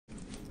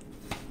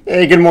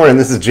Hey, good morning.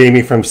 This is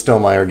Jamey from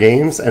Stonemaier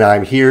Games, and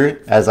I'm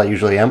here, as I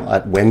usually am,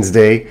 at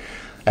Wednesday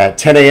at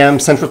 10 a.m.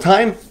 Central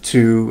Time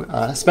to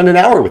spend an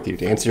hour with you,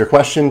 to answer your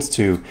questions,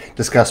 to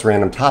discuss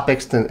random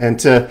topics, and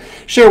to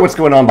share what's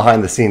going on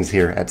behind the scenes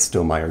here at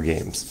Stonemaier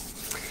Games.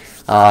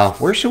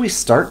 Where should we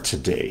start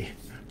today?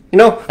 You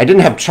know, I don't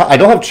have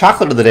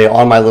chocolate of the day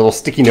on my little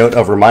sticky note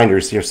of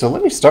reminders here, so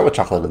let me start with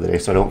chocolate of the day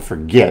so I don't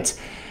forget.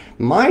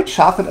 My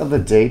chocolate of the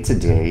day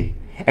today,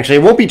 actually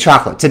it won't be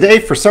chocolate. Today,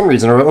 for some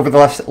reason, or over the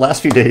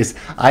last few days,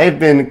 I have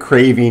been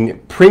craving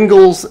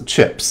Pringles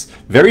chips.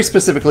 Very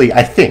specifically,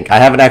 I think. I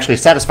haven't actually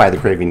satisfied the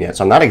craving yet,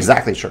 so I'm not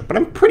exactly sure, but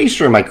I'm pretty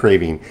sure my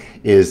craving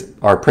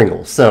are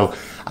Pringles. So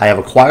I have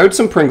acquired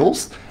some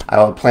Pringles.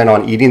 I plan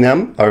on eating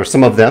them, or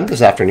some of them,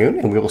 this afternoon,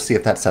 and we will see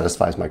if that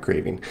satisfies my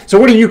craving. So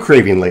what are you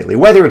craving lately?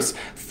 Whether it's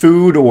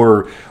food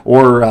or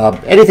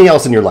anything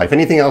else in your life,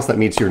 anything else that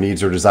meets your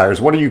needs or desires,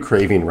 what are you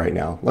craving right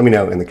now? Let me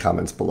know in the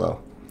comments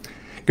below.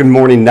 Good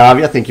morning,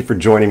 Navia. Thank you for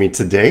joining me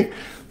today.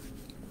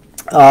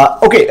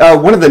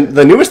 One of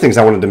the newest things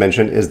I wanted to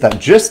mention is that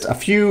just a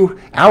few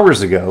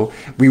hours ago,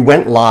 we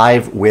went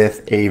live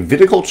with a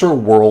Viticulture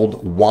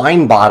World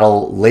wine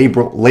bottle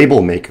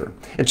label maker.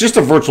 It's just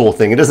a virtual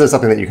thing. It isn't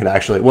something that you can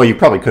actually, well, you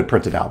probably could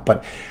print it out,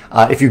 but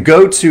if you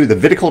go to the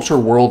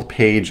Viticulture World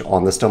page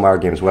on the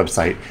Stonemaier Games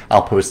website,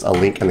 I'll post a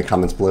link in the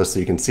comments below so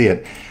you can see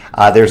it.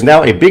 There's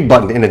now a big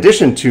button in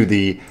addition to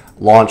the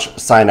launch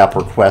sign up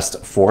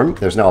request form.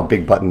 There's now a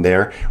big button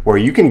there where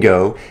you can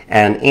go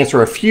and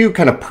answer a few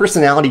kind of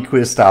personality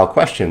quiz style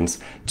questions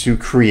to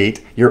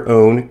create your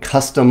own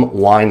custom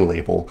wine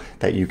label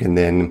that you can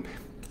then,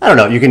 I don't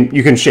know,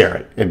 you can share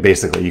it. And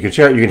basically, you can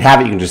share it, you can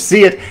have it, you can just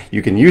see it,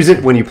 you can use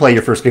it when you play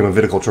your first game of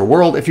Viticulture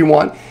World if you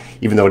want,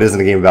 even though it isn't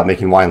a game about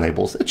making wine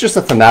labels. It's just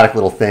a thematic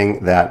little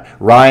thing that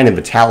Ryan and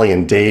Vitaly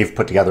and Dave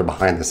put together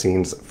behind the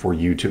scenes for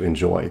you to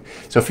enjoy.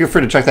 So feel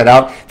free to check that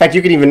out. In fact,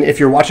 you can even, if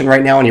you're watching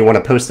right now and you want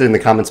to post it in the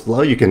comments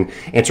below, you can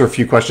answer a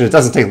few questions. It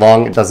doesn't take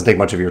long, it doesn't take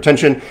much of your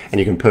attention, and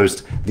you can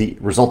post the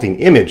resulting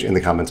image in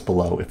the comments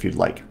below if you'd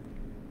like.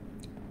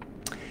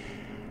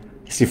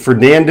 See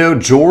Fernando,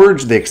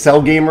 George, the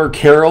Excel gamer,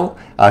 Carol.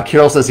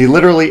 Carol says he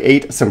literally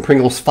ate some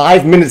Pringles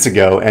 5 minutes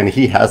ago and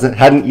he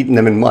hadn't eaten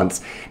them in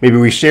months. Maybe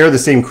we share the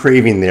same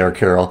craving there,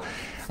 Carol.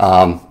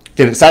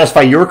 Did it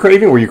satisfy your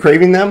craving? Were you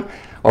craving them?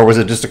 Or was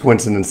it just a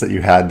coincidence that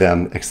you had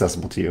them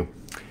accessible to you?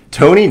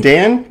 Tony,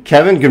 Dan,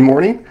 Kevin, good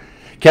morning.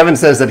 Kevin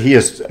says that he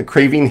is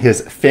craving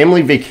his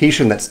family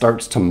vacation that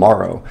starts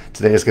tomorrow.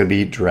 Today is going to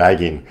be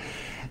dragging.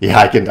 Yeah,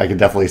 I can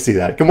definitely see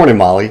that. Good morning,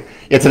 Molly.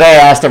 Yeah, today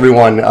I asked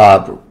everyone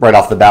right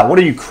off the bat, what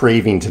are you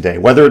craving today?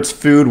 Whether it's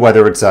food,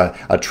 whether it's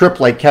a trip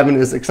like Kevin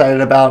is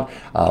excited about,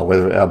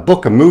 whether a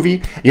book, a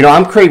movie. You know,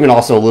 I'm craving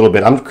also a little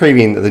bit. I'm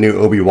craving the new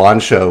Obi-Wan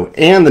show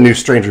and the new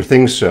Stranger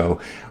Things show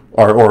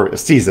or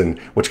season,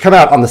 which come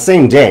out on the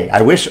same day.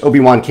 I wish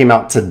Obi-Wan came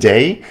out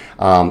today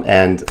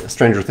and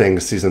Stranger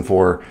Things season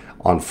 4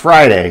 on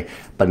Friday,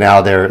 but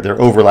now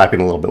they're overlapping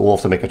a little bit. We'll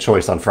have to make a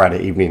choice on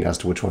Friday evening as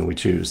to which one we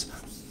choose.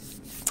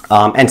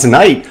 And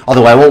tonight,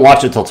 although I won't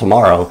watch it till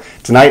tomorrow,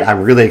 tonight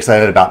I'm really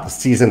excited about the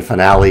season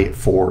finale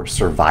for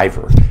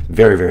Survivor.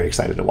 Very, very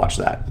excited to watch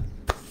that.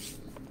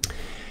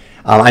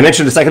 I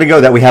mentioned a second ago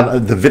that we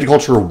have the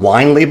Viticulture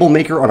wine label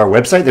maker on our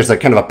website. There's a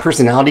kind of a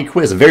personality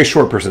quiz, a very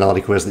short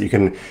personality quiz that you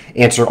can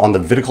answer on the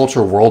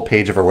Viticulture World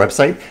page of our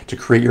website to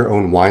create your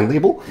own wine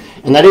label.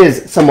 And that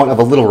is somewhat of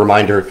a little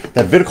reminder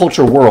that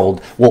Viticulture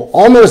World will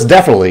almost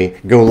definitely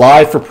go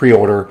live for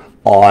pre-order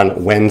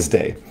on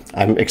Wednesday.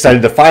 I'm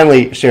excited to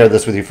finally share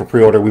this with you for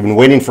pre-order. We've been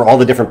waiting for all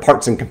the different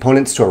parts and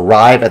components to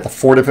arrive at the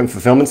 4 different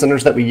fulfillment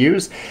centers that we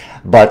use,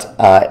 but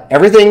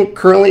everything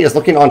currently is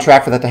looking on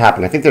track for that to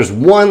happen. I think there's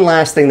one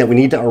last thing that we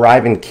need to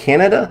arrive in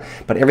Canada,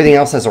 but everything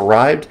else has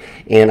arrived,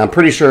 and I'm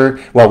pretty sure,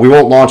 well, we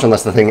won't launch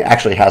unless the thing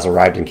actually has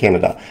arrived in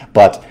Canada,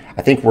 but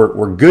I think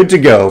we're good to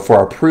go for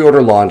our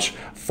pre-order launch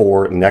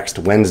for next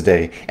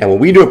Wednesday. And when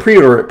we do a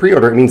pre-order,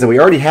 it means that we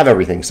already have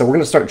everything. So we're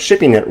going to start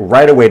shipping it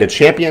right away to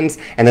champions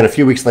and then a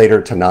few weeks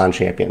later to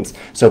non-champions.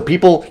 So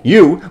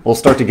you will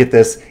start to get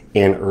this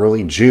in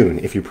early June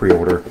if you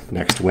pre-order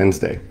next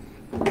Wednesday.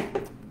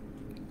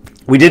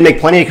 We did make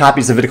plenty of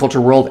copies of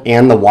Viticulture World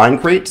and the Wine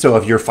Crate, so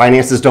if your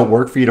finances don't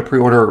work for you to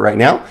pre-order it right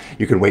now,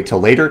 you can wait till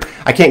later.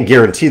 I can't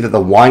guarantee that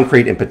the Wine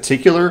Crate in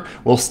particular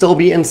will still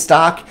be in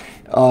stock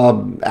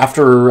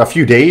after a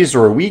few days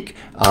or a week,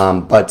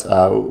 but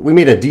we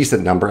made a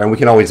decent number and we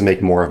can always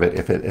make more of it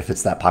if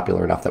it's that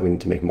popular enough that we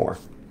need to make more.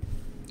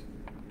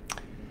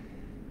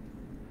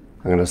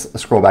 I'm going to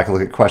scroll back and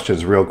look at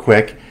questions real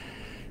quick.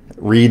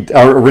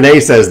 Renee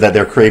says that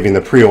they're craving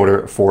the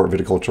pre-order for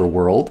Viticulture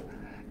World.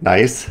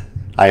 Nice.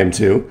 I am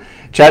too.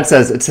 Chad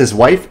says it's his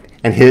wife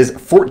and his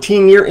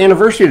 14-year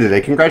anniversary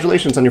today.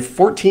 Congratulations on your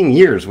 14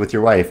 years with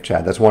your wife,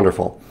 Chad. That's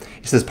wonderful.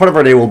 He says part of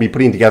our day we'll be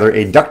putting together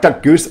a Duck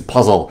Duck Goose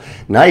puzzle.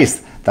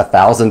 Nice. The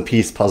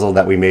 1,000-piece puzzle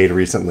that we made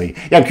recently.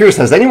 Yeah, I'm curious,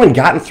 has anyone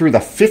gotten through the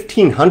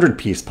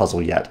 1,500-piece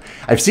puzzle yet?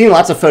 I've seen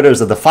lots of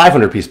photos of the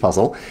 500-piece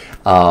puzzle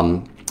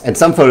and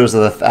some photos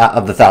of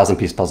the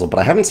 1,000-piece puzzle, but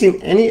I haven't seen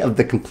any of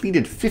the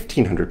completed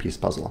 1,500-piece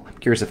puzzle. I'm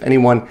curious if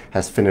anyone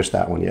has finished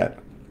that one yet.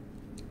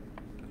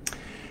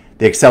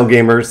 The Excel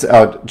Gamers,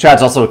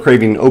 Chad's also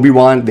craving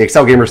Obi-Wan. The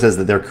Excel Gamer says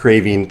that they're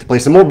craving to play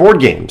some more board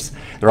games.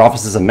 Their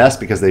office is a mess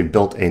because they've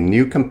built a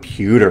new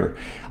computer.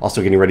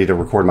 Also getting ready to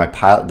record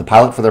the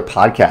pilot for their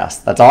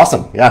podcast. That's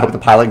awesome. Yeah, I hope the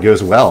pilot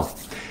goes well.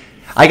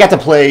 I got to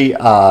play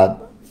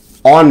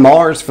On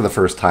Mars for the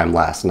first time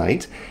last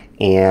night.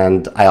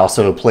 And I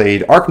also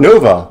played Ark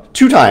Nova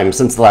 2 times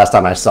since the last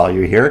time I saw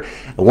you here.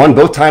 I won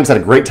both times, had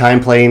a great time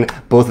playing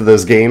both of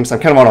those games.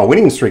 I'm kind of on a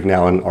winning streak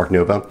now in Ark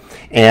Nova.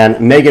 And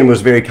Megan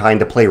was very kind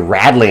to play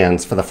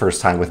Radlands for the first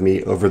time with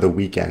me over the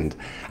weekend.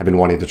 I've been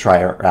wanting to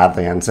try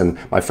Radlands, and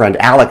my friend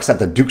Alex at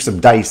the Dukes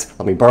of Dice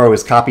let me borrow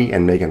his copy,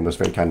 and Megan was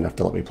very kind enough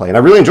to let me play. And I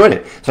really enjoyed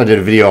it. So I did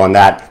a video on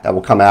that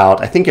will come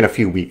out, I think, in a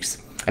few weeks.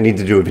 I need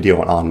to do a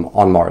video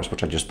on Mars,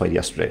 which I just played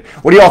yesterday.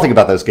 What do you all think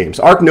about those games?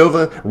 Ark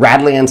Nova,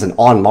 Radlands, and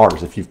On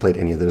Mars, if you've played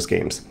any of those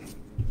games.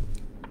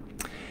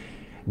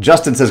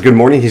 Justin says, good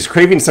morning. He's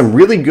craving some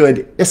really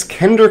good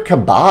Iskender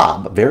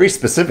kebab, very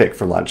specific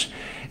for lunch.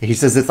 He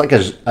says it's like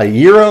a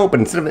gyro,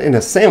 but instead of in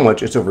a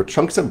sandwich, it's over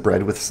chunks of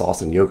bread with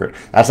sauce and yogurt.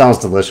 That sounds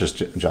delicious,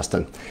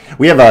 Justin.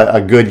 We have a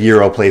good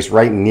gyro place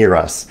right near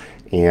us.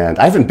 And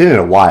I haven't been in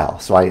a while,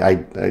 so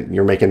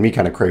you're making me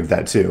kind of crave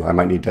that too. I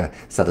might need to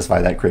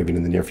satisfy that craving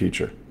in the near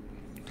future.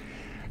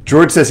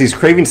 George says he's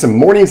craving some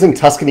mornings in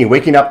Tuscany,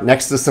 waking up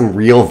next to some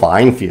real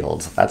vine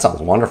fields. That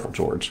sounds wonderful,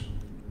 George.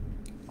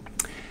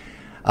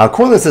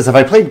 Corlin says, have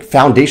I played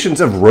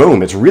Foundations of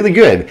Rome? It's really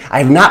good. I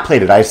have not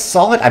played it. I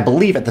saw it, I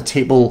believe, on the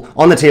table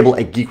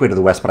at Geekway to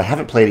the West, but I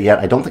haven't played it yet.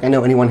 I don't think I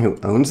know anyone who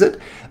owns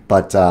it,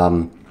 but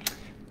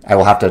I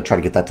will have to try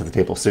to get that to the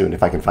table soon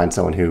if I can find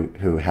someone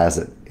who has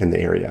it in the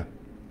area.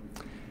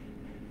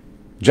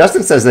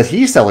 Justin says that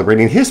he's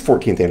celebrating his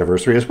 14th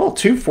anniversary as well.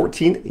 2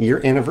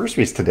 14-year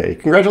anniversaries today.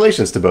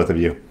 Congratulations to both of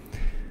you.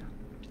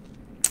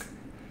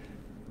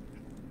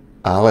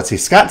 Let's see.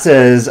 Scott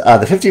says the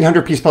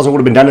 1,500-piece puzzle would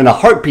have been done in a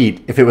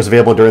heartbeat if it was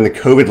available during the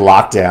COVID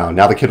lockdown.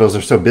 Now the kiddos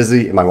are so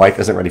busy and my wife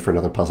isn't ready for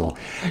another puzzle.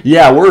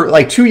 Yeah, we're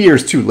like 2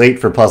 years too late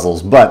for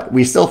puzzles, but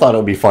we still thought it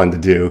would be fun to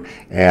do.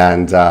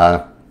 And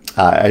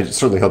I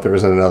certainly hope there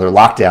isn't another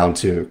lockdown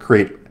to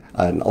create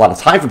a lot of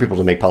time for people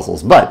to make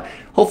puzzles, but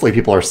hopefully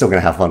people are still going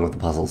to have fun with the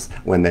puzzles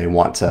when they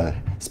want to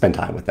spend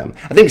time with them.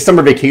 I think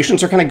summer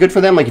vacations are kind of good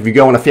for them. Like if you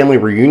go on a family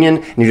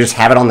reunion and you just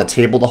have it on the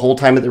table the whole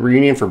time at the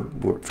reunion for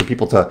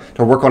people to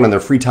work on in their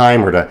free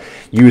time or to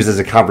use as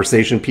a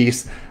conversation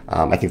piece,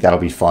 I think that'll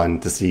be fun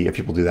to see if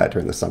people do that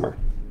during the summer.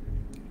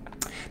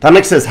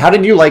 Dominic says, how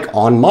did you like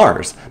On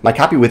Mars? My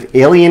copy with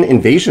Alien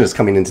Invasion is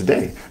coming in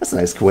today. That's a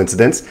nice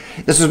coincidence.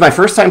 This was my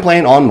first time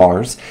playing On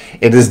Mars.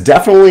 It is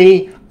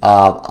definitely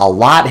a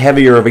lot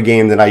heavier of a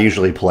game than I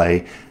usually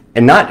play,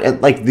 and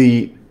not like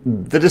the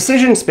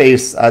decision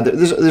space.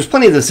 There's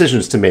plenty of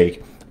decisions to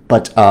make,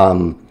 but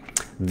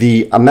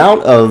the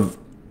amount of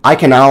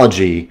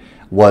iconology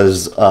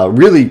was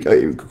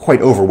really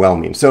quite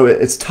overwhelming. So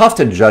it's tough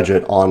to judge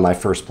it on my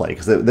first play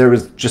because there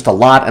was just a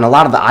lot, and a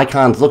lot of the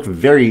icons looked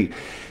very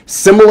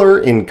similar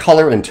in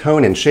color and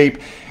tone and shape,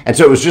 and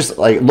so it was just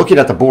like looking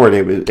at the board.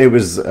 It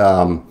was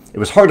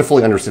hard to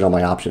fully understand all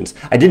my options.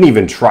 I didn't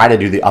even try to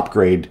do the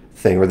upgrade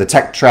thing or the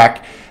tech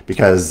track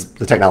because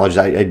the technology,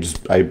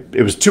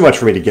 it was too much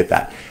for me to get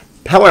that.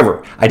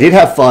 However, I did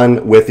have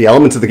fun with the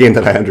elements of the game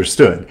that I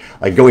understood,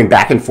 like going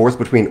back and forth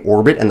between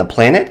orbit and the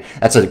planet.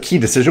 That's a key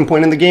decision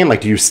point in the game. Like,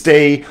 do you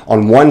stay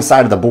on one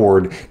side of the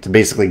board to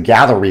basically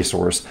gather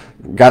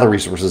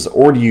resources,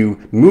 or do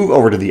you move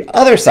over to the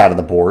other side of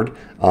the board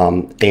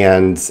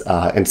and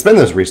spend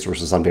those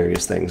resources on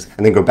various things,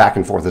 and then go back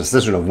and forth? The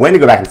decision of when to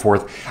go back and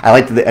forth. I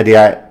liked the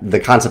idea, the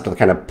concept of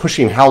kind of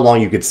pushing how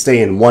long you could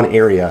stay in one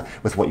area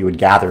with what you had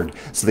gathered,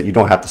 so that you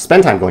don't have to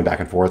spend time going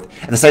back and forth.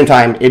 At the same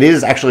time, it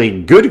is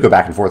actually good to go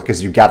back and forth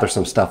because you gather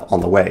some stuff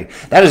on the way.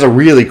 That is a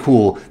really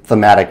cool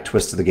thematic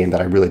twist to the game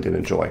that I really did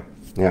enjoy.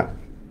 Yeah,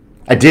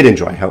 I did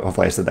enjoy.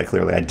 Hopefully I said that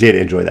clearly. I did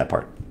enjoy that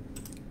part.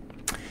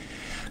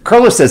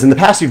 Carlos says, in the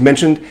past you've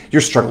mentioned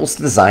your struggles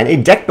to design a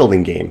deck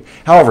building game.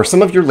 However,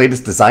 some of your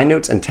latest design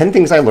notes and 10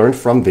 things I learned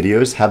from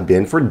videos have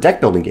been for deck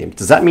building games.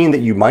 Does that mean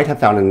that you might have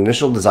found an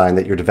initial design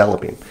that you're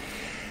developing?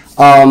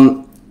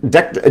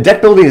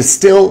 Deck building is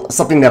still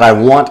something that I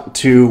want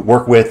to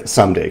work with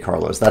someday,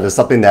 Carlos. That is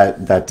something I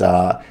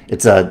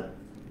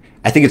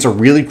think it's a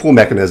really cool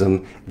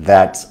mechanism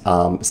that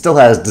still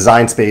has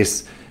design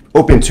space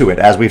open to it,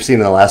 as we've seen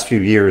in the last few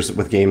years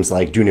with games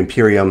like Dune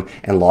Imperium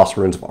and Lost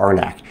Ruins of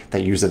Arnak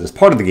that use it as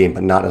part of the game,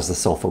 but not as the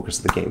sole focus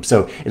of the game.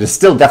 So it is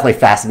still definitely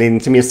fascinating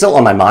to me. It's still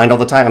on my mind all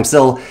the time. I'm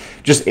still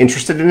just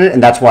interested in it,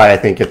 and that's why I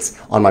think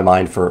it's on my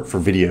mind for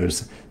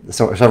videos.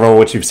 So several of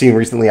which you've seen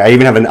recently. I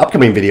even have an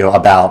upcoming video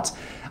about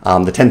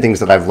the 10 things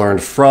that I've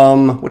learned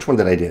from, which one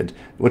did I do?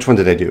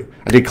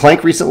 I did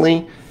Clank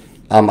recently.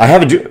 I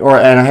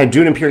had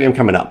Dune Imperium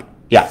coming up.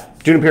 Yeah,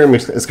 Dune Imperium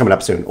is coming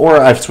up soon. Or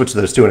I've switched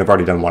those two and I've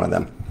already done one of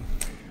them.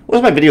 What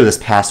was my video this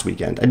past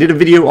weekend? I did a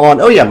video on,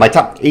 my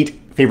top 8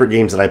 favorite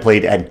games that I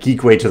played at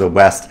Geekway to the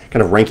West,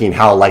 kind of ranking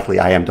how likely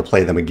I am to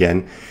play them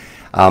again.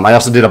 I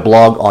also did a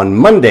blog on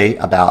Monday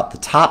about the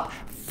top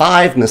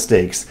 5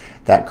 mistakes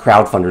that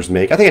crowdfunders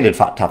make. I think I did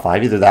top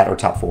 5, either that or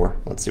top 4.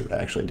 Let's see what I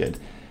actually did.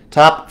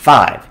 Top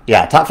 5.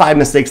 Yeah, top 5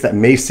 mistakes that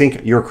may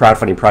sink your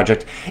crowdfunding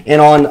project.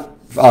 And on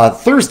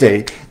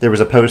Thursday, there was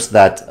a post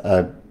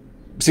that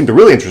seemed to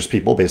really interest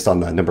people based on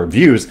the number of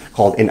views,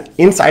 called An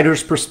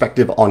Insider's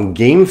Perspective on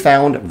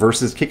GameFound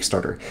versus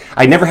Kickstarter.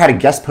 I never had a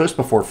guest post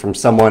before from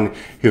someone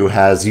who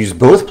has used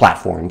both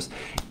platforms,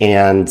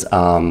 and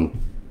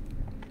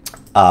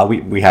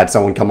we had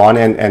someone come on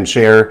and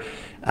share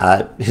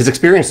his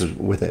experiences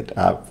with it.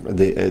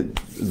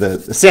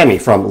 The Sammy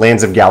from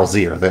Lands of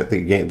Galzier,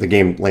 the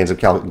game Lands of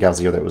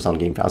Galzier that was on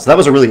GameFound. So that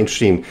was a really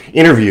interesting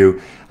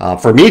interview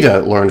for me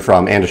to learn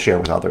from and to share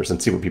with others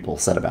and see what people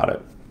said about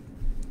it.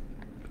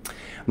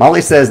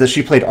 Molly says that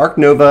she played Ark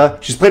Nova.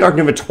 She's played Ark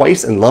Nova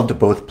twice and loved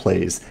both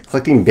plays.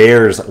 Collecting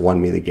bears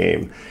won me the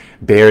game.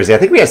 Bears, yeah, I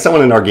think we had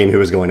someone in our game who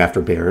was going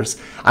after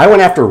bears. I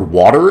went after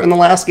water in the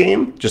last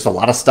game, just a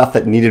lot of stuff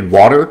that needed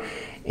water.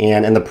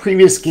 And in the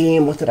previous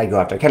game, what did I go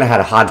after? I kind of had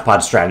a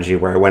hodgepodge strategy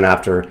where I went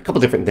after a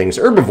couple different things.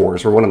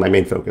 Herbivores were one of my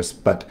main focus,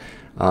 but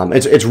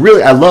it's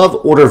really, I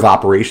love order of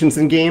operations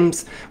in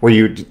games where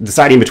you're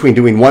deciding between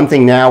doing one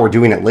thing now or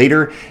doing it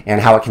later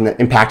and how it can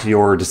impact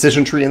your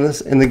decision tree in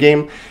the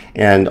game.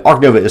 And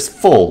Ark Nova is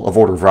full of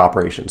order of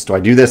operations. Do I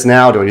do this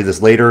now? Do I do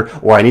this later?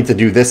 Or I need to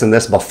do this and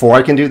this before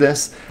I can do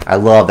this? I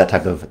love that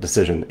type of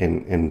decision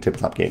in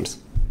tabletop games.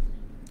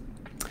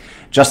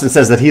 Justin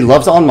says that he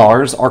loves On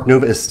Mars. Ark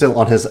Nova is still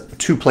on his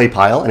to-play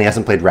pile, and he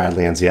hasn't played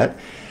Radlands yet.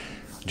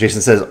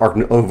 Jason says Ark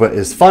Nova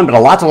is fun, but a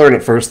lot to learn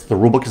at first. The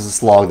rulebook is a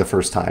slog the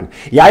first time.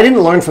 Yeah, I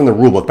didn't learn from the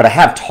rulebook, but I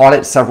have taught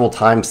it several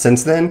times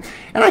since then,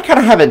 and I kind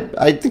of have it.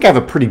 I think I have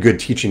a pretty good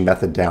teaching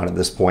method down at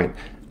this point.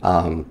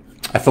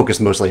 I focus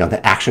mostly on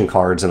the action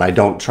cards, and I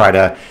don't try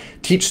to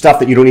teach stuff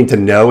that you don't need to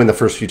know in the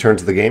first few turns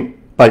of the game.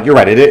 But you're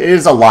right, it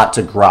is a lot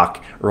to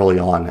grok early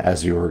on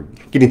as you're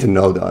getting to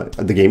know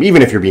the game,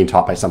 even if you're being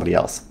taught by somebody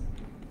else.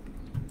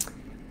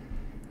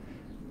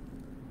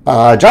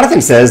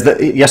 Jonathan says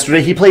that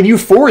yesterday he played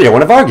Euphoria,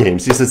 one of our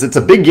games. He says, it's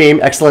a big game,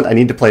 excellent, I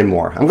need to play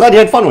more. I'm glad you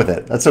had fun with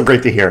it. That's so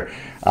great to hear.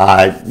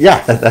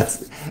 Yeah,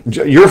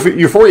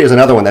 Euphoria is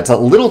another one that's a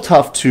little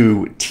tough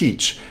to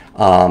teach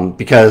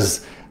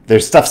because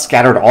there's stuff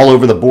scattered all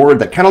over the board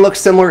that kind of looks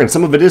similar, and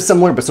some of it is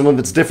similar, but some of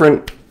it's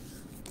different.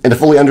 And to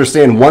fully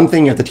understand one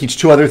thing, you have to teach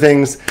 2 other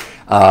things.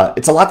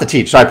 It's a lot to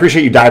teach. So I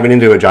appreciate you diving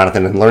into it,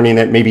 Jonathan, and learning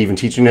it, maybe even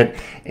teaching it.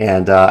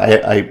 And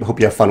I hope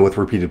you have fun with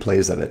repeated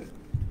plays of it.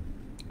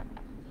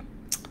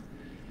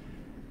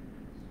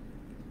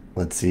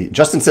 Let's see.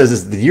 Justin says,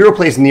 is the Euro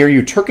place near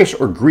you Turkish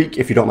or Greek,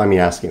 if you don't mind me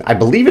asking? I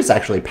believe it's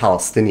actually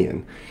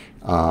Palestinian.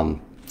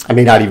 I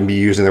may not even be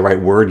using the right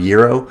word,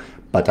 Euro,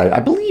 but I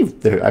believe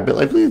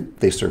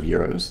they serve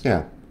euros.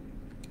 Yeah.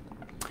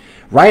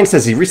 Ryan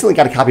says he recently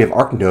got a copy of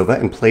Ark Nova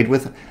and played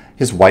with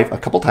his wife a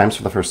couple times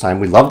for the first time.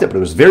 We loved it, but it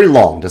was very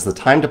long. Does the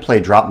time to play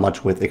drop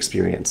much with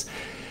experience?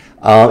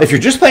 If you're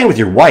just playing with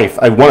your wife,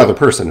 one other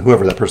person,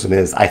 whoever that person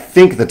is, I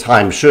think the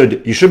time you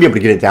should be able to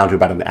get it down to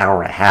about an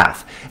hour and a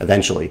half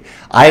eventually.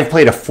 I've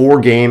played a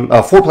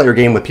 4-player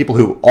game with people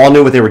who all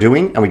knew what they were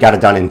doing, and we got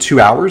it done in 2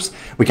 hours.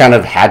 We kind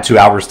of had 2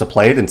 hours to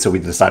play it, and so we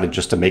decided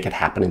just to make it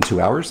happen in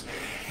 2 hours.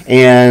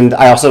 And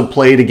I also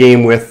played a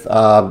game with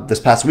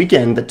this past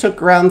weekend that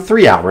took around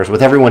 3 hours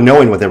with everyone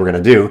knowing what they were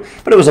going to do,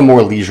 but it was a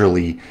more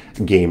leisurely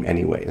game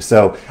anyway.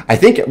 So I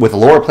think with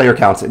lower player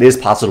counts, it is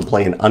possible to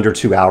play in under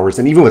 2 hours,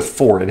 and even with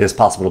 4, it is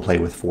possible to play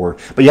with 4.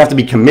 But you have to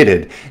be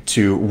committed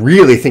to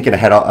really thinking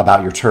ahead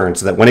about your turn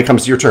so that when it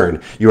comes to your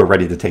turn, you are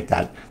ready to take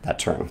that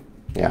turn.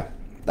 Yeah,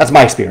 that's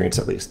my experience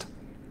at least.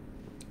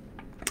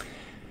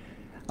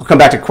 I'll come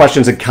back to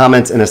questions and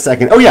comments in a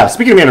second. Oh yeah,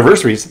 speaking of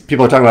anniversaries,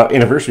 people are talking about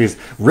anniversaries.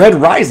 Red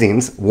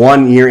Rising's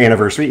 1-year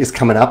anniversary is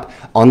coming up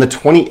on the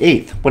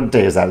 28th. What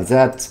day is that?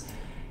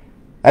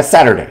 That's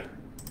Saturday.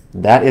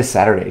 That is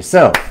Saturday.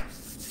 So,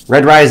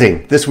 Red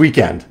Rising this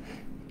weekend.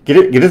 Get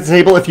it at the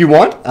table if you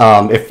want.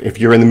 If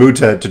you're in the mood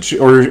to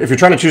or if you're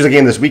trying to choose a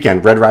game this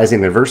weekend, Red Rising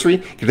Anniversary,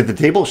 get at the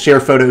table,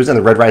 share photos in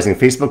the Red Rising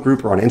Facebook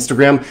group or on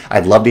Instagram.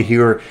 I'd love to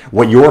hear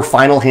what your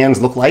final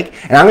hands look like.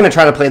 And I'm going to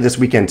try to play this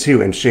weekend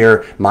too and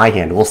share my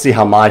hand. We'll see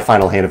how my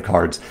final hand of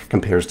cards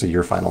compares to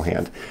your final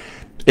hand.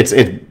 It's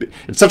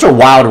such a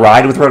wild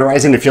ride with Red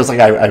Rising. It feels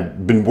like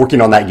I've been working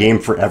on that game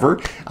forever.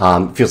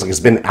 It feels like it's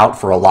been out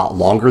for a lot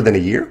longer than a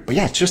year. But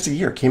yeah, it's just a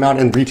year. It came out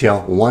in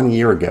retail 1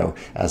 year ago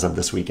as of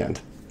this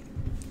weekend.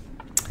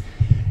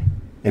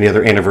 Any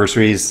other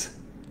anniversaries?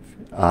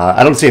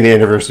 I don't see any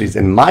anniversaries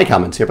in my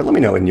comments here, but let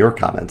me know in your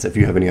comments if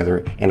you have any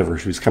other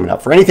anniversaries coming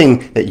up for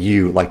anything that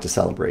you like to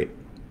celebrate.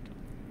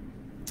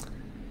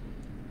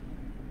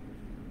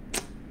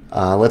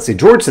 Let's see.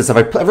 George says, have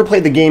I ever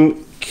played the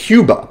game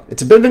Cuba?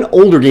 It's a bit of an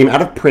older game,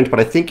 out of print, but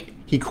I think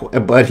he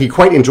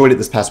quite enjoyed it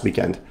this past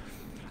weekend.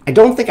 I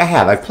don't think I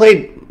have. I've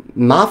played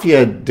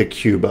Mafia de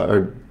Cuba,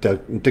 or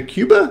de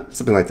Cuba?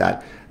 Something like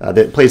that.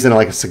 That plays in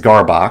like a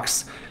cigar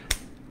box.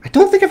 I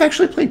don't think I've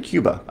actually played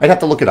Cuba. I'd have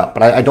to look it up,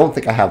 but I don't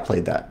think I have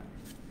played that.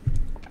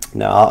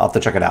 No, I'll have to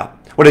check it out.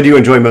 What did you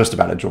enjoy most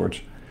about it,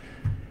 George?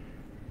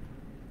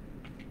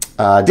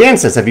 Dan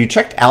says, have you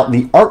checked out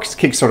the ARCS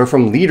Kickstarter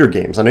from Leader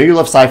Games? I know you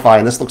love sci-fi,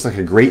 and this looks like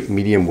a great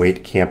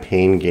medium-weight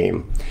campaign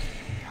game.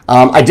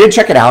 I did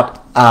check it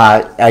out.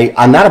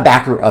 I'm not a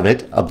backer of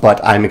it,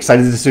 but I'm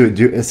excited to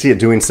see it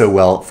doing so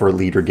well for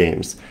Leader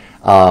Games.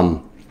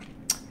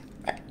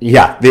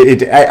 Yeah,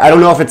 I don't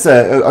know if it's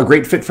a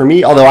great fit for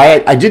me, although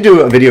I did do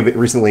a video of it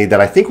recently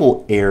that I think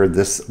will air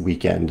this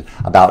weekend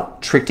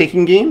about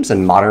trick-taking games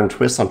and modern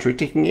twists on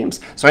trick-taking games.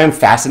 So I am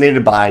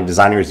fascinated by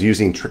designers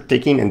using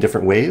trick-taking in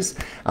different ways.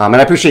 And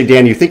I appreciate,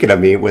 Dan, you thinking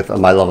of me with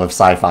my love of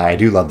sci-fi. I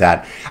do love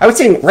that. I would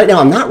say right now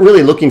I'm not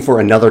really looking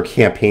for another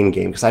campaign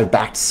game because I've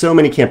backed so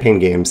many campaign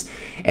games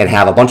and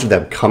have a bunch of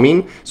them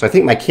coming. So I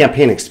think my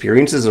campaign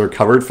experiences are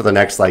covered for the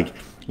next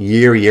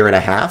year and a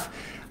half.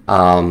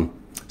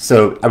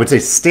 So I would say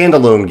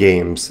standalone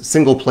games,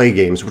 single play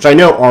games, which I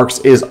know ARCS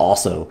is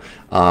also.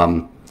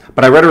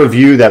 But I read a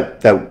review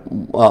that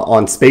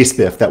on Space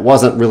Biff that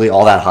wasn't really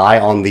all that high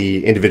on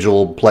the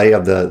individual play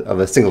of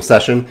a single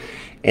session,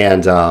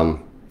 and so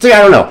yeah,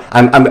 I don't know.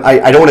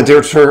 I don't want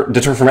to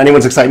deter from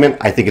anyone's excitement.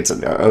 I think it's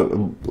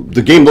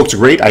the game looks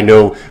great. I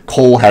know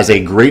Cole has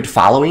a great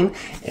following,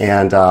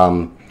 and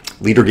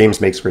Leader Games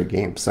makes great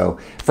games. So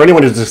for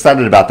anyone who's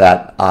excited about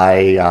that,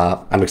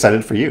 I'm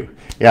excited for you.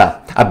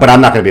 Yeah, but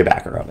I'm not going to be a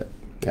backer of it.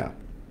 Yeah.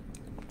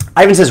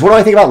 Ivan says, what do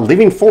I think about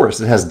Living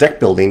Forest? It has deck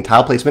building,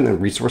 tile placement,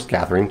 and resource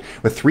gathering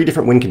with 3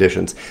 different win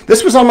conditions.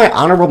 This was on my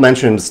honorable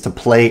mentions to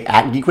play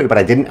at Geekway, but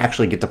I didn't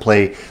actually get to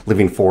play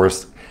Living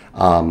Forest.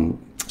 So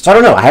I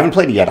don't know. I haven't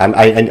played it yet.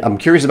 I'm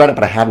curious about it,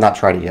 but I have not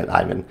tried it yet,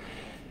 Ivan.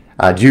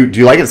 Do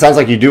you like it? It sounds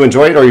like you do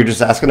enjoy it, or you're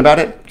just asking about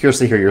it? Curious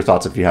to hear your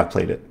thoughts if you have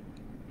played it.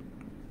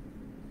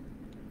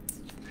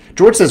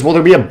 George says, will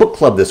there be a book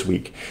club this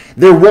week?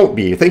 There won't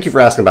be. Thank you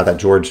for asking about that,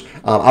 George.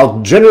 I'll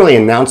generally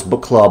announce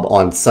book club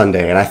on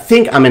Sunday, and I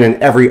think I'm in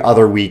an every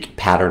other week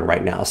pattern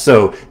right now.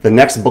 So the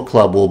next book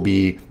club will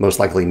be most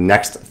likely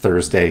next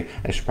Thursday.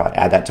 I should probably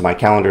add that to my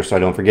calendar so I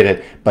don't forget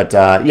it. But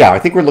yeah, I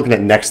think we're looking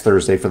at next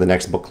Thursday for the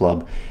next book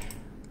club.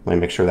 Let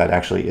me make sure that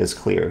actually is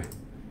clear.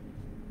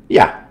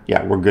 Yeah,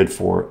 we're good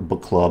for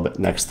book club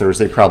next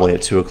Thursday, probably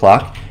at 2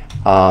 o'clock.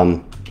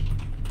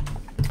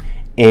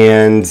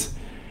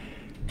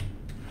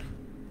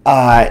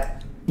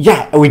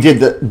 Yeah, we did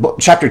the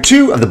chapter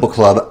 2 of the book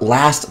club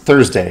last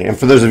Thursday. And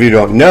for those of you who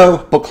don't know,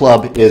 book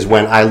club is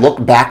when I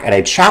look back at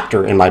a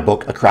chapter in my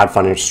book, A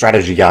Crowdfunding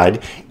Strategy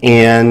Guide,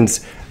 and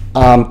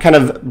kind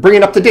of bring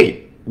it up to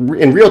date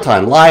in real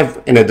time,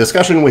 live in a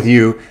discussion with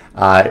you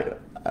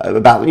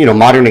about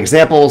modern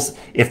examples,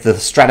 if the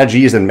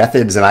strategies and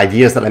methods and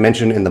ideas that I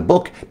mentioned in the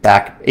book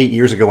back 8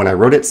 years ago when I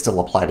wrote it still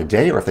apply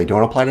today, or if they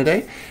don't apply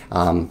today.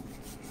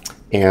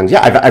 And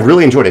yeah, I've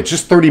really enjoyed it. It's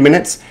just 30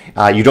 minutes.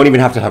 You don't even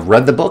have to have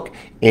read the book.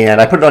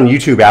 And I put it on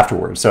YouTube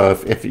afterwards. So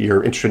if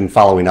you're interested in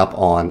following up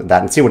on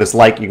that and see what it's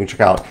like, you can check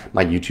out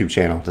my YouTube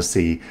channel to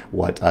see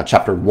what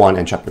Chapter 1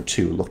 and Chapter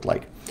 2 looked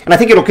like. And I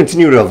think it'll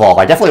continue to evolve.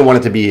 I definitely want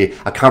it to be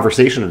a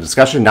conversation, a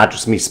discussion, not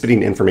just me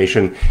spitting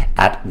information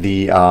at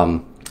the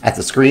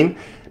screen,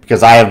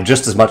 because I have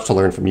just as much to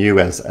learn from you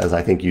as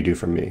I think you do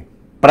from me.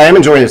 But I am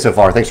enjoying it so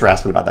far. Thanks for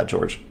asking about that,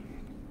 George.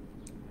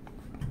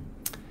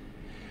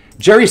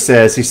 Jerry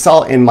says he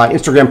saw in my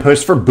Instagram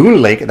post for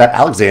Boone Lake that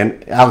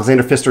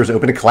Alexander Pfister is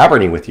open to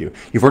collaborating with you.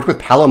 You've worked with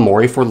Paolo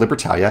Mori for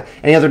Libertalia.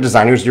 Any other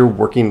designers you are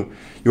working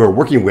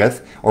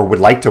with or would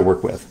like to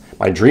work with?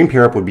 My dream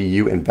pair-up would be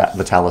you and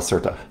Vitala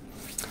Serta.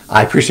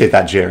 I appreciate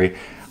that, Jerry.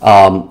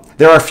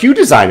 There are a few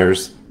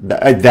designers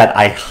that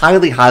I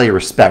highly, highly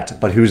respect,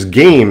 but whose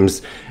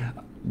games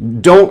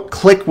don't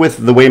click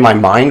with the way my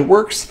mind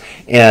works.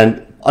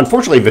 And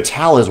unfortunately,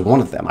 Vital is one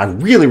of them. I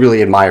really,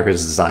 really admire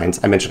his designs.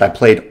 I mentioned I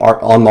played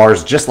On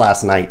Mars just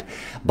last night,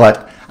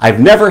 but I've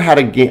never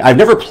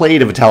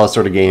played a Vitala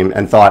sort of game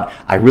and thought,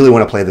 I really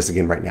want to play this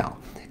again right now.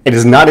 It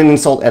is not an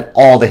insult at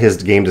all to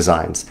his game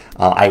designs.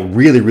 I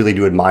really, really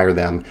do admire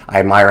them. I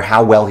admire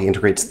how well he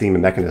integrates theme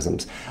and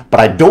mechanisms, but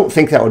I don't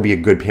think that would be a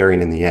good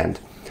pairing in the end.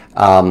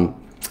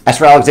 As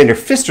for Alexander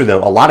Pfister, though,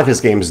 a lot of his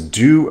games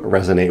do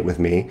resonate with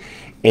me.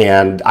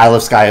 And Isle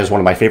of Skye is one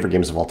of my favorite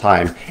games of all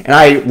time. And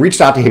I reached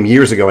out to him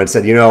years ago and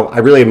said, I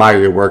really admire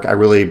your work. I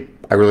really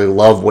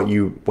love what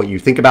you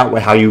think about,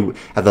 how you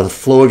have the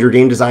flow of your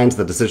game designs,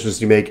 the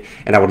decisions you make,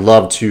 and I would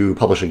love to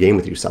publish a game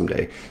with you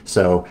someday.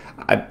 So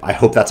I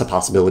hope that's a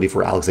possibility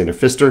for Alexander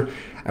Pfister.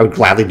 I would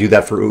gladly do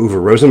that for Uwe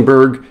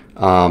Rosenberg.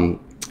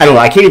 I don't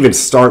know, I can't even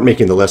start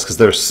making the list because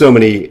there's so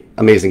many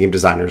amazing game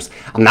designers.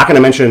 I'm not going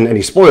to mention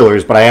any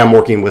spoilers, but I am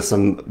working with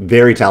some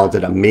very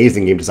talented,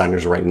 amazing game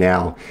designers right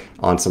now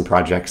on some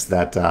projects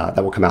that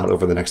will come out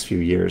over the next few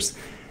years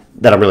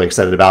that I'm really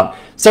excited about.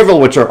 Several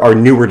of which are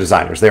newer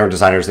designers. They aren't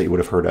designers that you would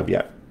have heard of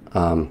yet.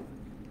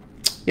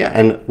 Yeah,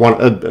 and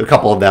a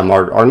couple of them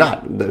are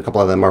not. A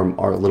couple of them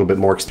are a little bit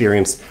more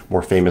experienced,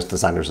 more famous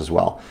designers as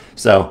well.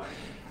 So,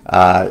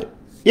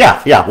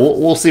 yeah,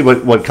 we'll see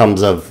what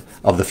comes of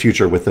the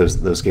future with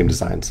those game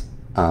designs.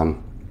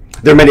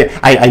 There are many.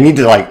 I need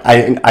to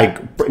I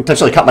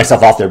intentionally cut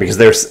myself off there because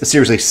there's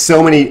seriously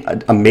so many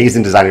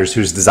amazing designers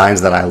whose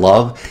designs that I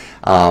love.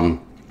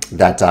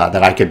 that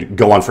I could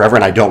go on forever,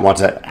 and I don't want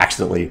to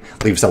accidentally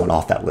leave someone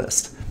off that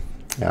list.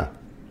 Yeah.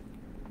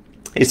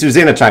 Hey,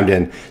 Susanna chimed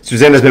in.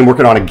 Susanna's been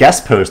working on a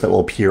guest post that will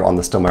appear on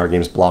the Stillmeyer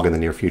Games blog in the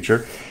near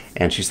future.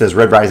 And she says,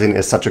 Red Rising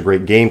is such a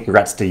great game.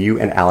 Congrats to you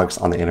and Alex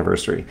on the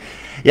anniversary.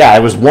 Yeah,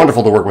 it was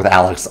wonderful to work with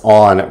Alex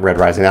on Red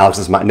Rising. Alex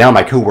is now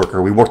my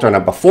coworker. We worked on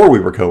it before we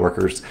were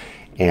coworkers.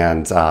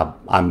 And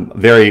I'm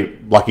very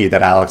lucky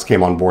that Alex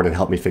came on board and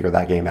helped me figure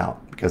that game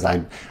out, because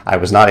I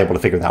was not able to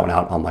figure that one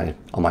out on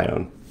my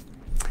own.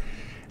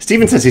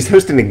 Steven says he's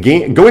hosting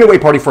a going away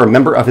party for a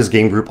member of his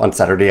game group on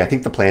Saturday. I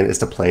think the plan is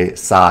to play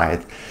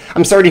Scythe.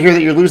 I'm sorry to hear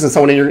that you're losing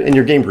someone in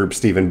your game group,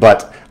 Steven,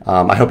 but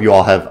I hope you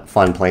all have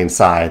fun playing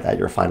Scythe at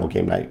your final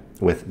game night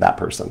with that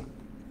person.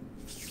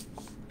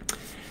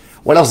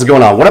 What else is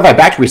going on? What have I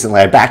backed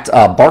recently? I backed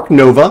Bark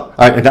Nova.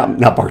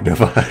 Not Bark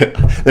Nova.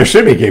 There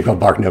should be a game called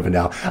Bark Nova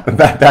now. I'm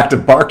back to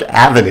Bark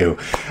Avenue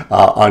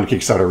on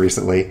Kickstarter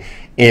recently.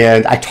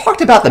 And I talked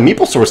about the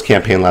Meeple Source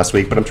campaign last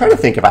week, but I'm trying to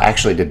think if I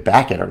actually did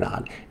back it or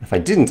not. If I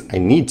didn't, I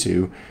need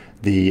to.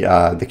 The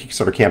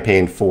Kickstarter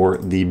campaign for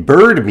the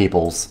Bird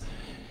Meeples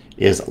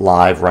is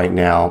live right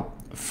now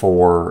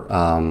for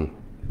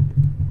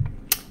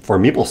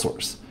Meeple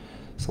Source.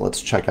 So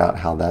let's check out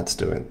how that's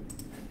doing.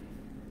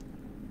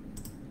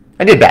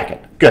 I did back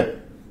it.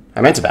 Good.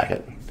 I meant to back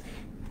it.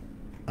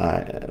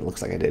 It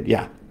looks like I did.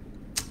 Yeah.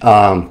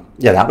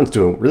 Yeah, that one's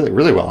doing really,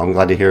 really well. I'm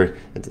glad to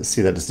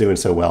see that it's doing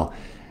so well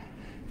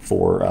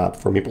for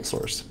Meeple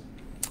Source.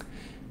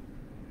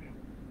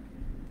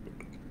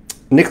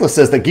 Nicholas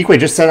says that Geekway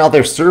just sent out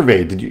their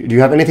survey. Do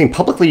you have anything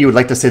publicly you would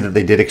like to say that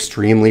they did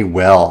extremely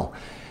well?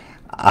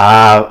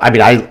 I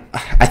mean,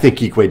 I think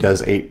Geekway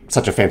does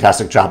such a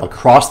fantastic job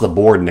across the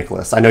board,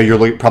 Nicholas. I know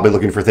you're probably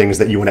looking for things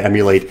that you want to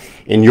emulate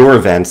in your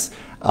events.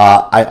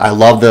 I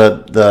love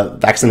the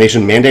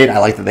vaccination mandate. I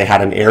like that they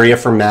had an area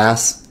for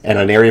masks and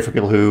an area for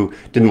people who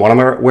didn't want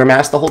to wear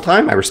masks the whole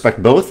time. I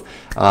respect both.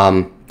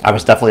 I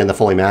was definitely in the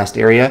fully masked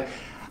area.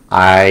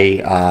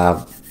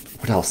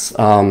 What else?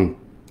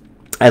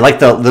 I like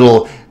the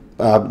little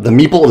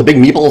the big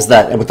meeples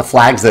that with the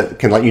flags that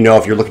can let you know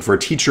if you're looking for a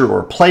teacher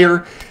or a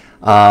player.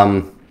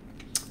 I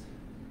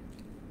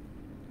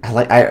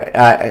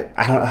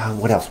don't know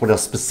what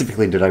else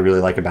specifically did I really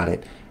like about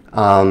it.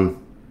 I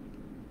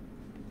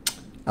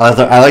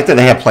like that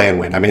they have play and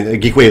win. I mean,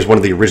 Geekway is one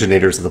of the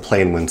originators of the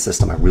play and win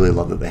system. I really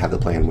love that they have the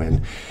play and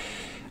win.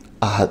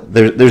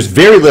 There's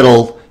very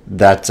little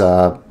that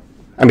I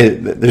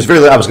mean, there's very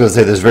little, I was going to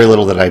say there's very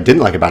little that I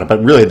didn't like about it,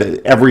 but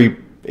really every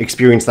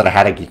experience that I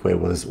had at Geekway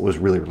was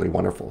really, really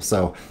wonderful.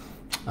 So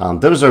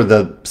those are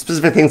the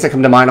specific things that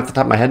come to mind off the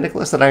top of my head,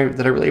 Nicholas, that I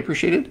really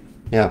appreciated.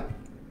 Yeah.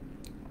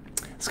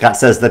 Scott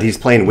says that he's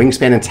playing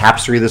Wingspan and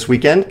Tapestry this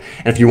weekend.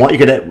 And if you want, you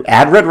could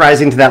add Red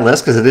Rising to that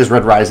list, because it is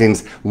Red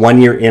Rising's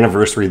 1-year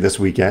anniversary this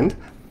weekend.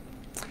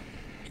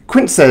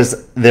 Quint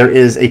says there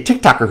is a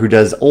TikToker who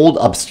does old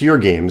obscure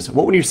games.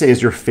 What would you say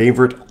is your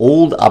favorite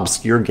old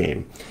obscure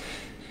game?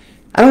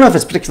 I don't know if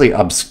it's particularly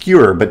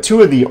obscure, but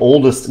two of the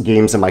oldest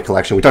games in my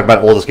collection, we talked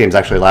about oldest games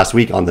actually last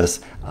week on this,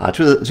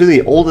 two of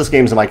the oldest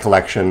games in my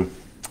collection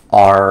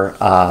are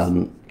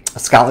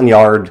Scotland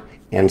Yard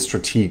and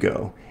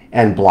Stratego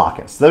and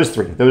Blockus. Those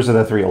are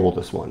the three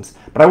oldest ones.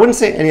 But I wouldn't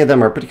say any of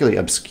them are particularly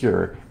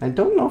obscure. I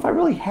don't know if I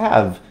really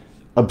have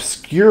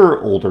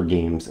obscure older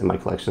games in my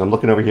collection. I'm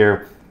looking over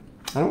here.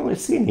 I don't really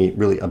see any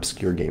really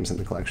obscure games in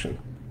the collection.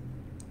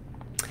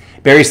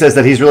 Barry says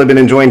that he's really been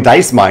enjoying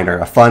Dice Miner,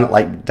 a fun,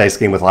 light dice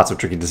game with lots of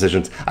tricky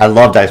decisions. I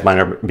love Dice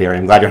Miner, Barry.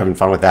 I'm glad you're having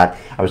fun with that.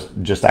 I was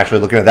just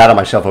actually looking at that on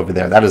my shelf over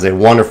there. That is a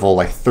wonderful,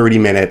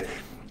 30-minute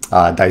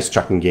dice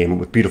chucking game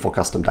with beautiful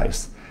custom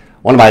dice.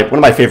 One of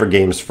my favorite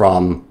games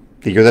from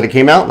the year that it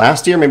came out,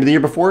 last year, maybe the year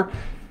before.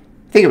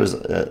 I think it was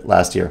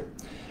last year.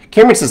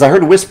 Cameron says, I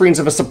heard whisperings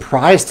of a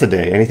surprise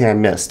today. Anything I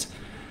missed?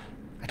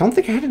 I don't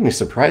think I had any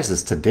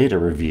surprises today to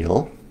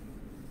reveal.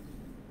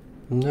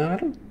 No, I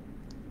don't.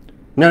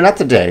 No, not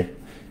today.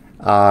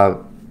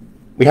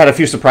 We had a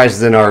few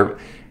surprises in our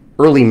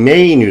early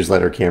May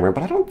newsletter, Cameron,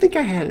 but I don't think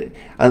I had it.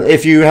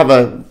 If you have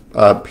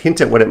a hint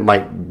at what it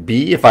might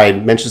be, if I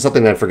mentioned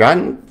something that I've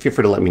forgotten, feel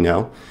free to let me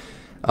know.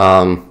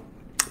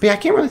 But yeah, I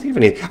can't really think of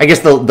any. I guess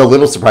the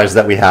little surprise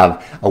that we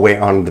have away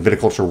on the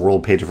Viticulture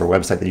World page of our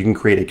website, that you can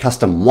create a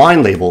custom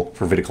wine label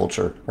for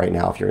viticulture right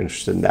now if you're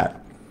interested in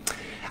that.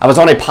 I was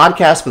on a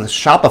podcast with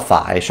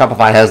Shopify.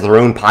 Shopify has their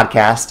own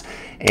podcast,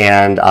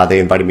 and they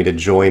invited me to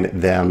join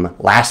them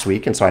last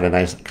week, and so I had a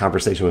nice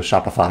conversation with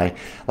Shopify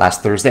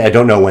last Thursday. I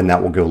don't know when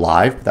that will go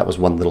live, but that was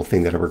one little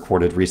thing that I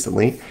recorded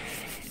recently.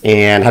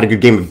 And had a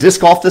good game of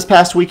disc golf this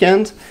past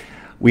weekend.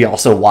 We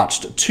also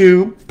watched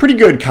two pretty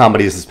good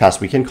comedies this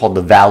past weekend called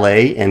The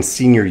Valet and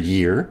Senior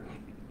Year.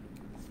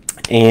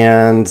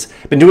 And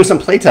been doing some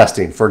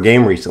playtesting for a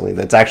game recently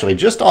that's actually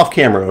just off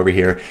camera over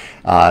here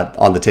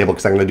on the table,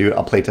 because I'm going to do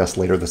a playtest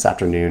later this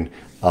afternoon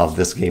of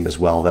this game as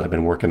well that I've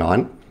been working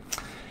on.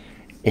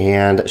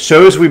 And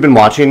shows we've been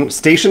watching,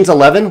 Stations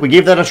 11, we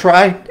gave that a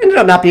try. Ended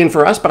up not being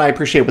for us, but I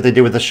appreciate what they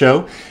did with the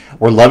show.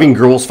 We're loving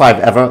Girls 5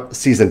 Eva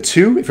Season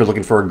 2. If you're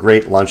looking for a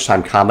great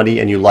lunchtime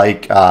comedy and you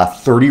like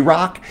 30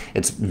 Rock,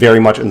 it's very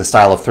much in the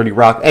style of 30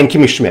 Rock. And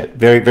Kimmy Schmidt,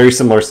 very, very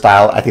similar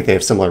style. I think they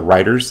have similar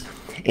writers.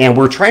 And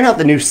we're trying out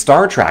the new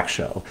Star Trek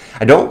show.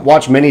 I don't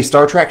watch many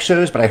Star Trek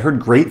shows, but I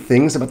heard great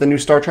things about the new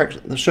Star Trek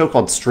show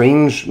called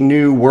Strange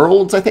New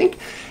Worlds, I think.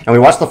 And we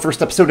watched the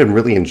first episode and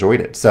really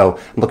enjoyed it. So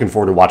I'm looking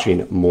forward to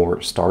watching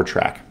more Star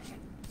Trek.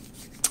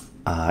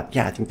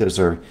 Yeah, I think those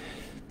are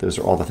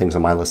all the things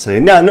on my list today.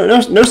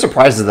 No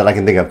surprises that I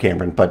can think of,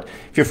 Cameron. But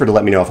feel free to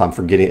let me know if I'm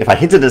forgetting, if I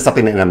hinted at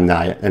something and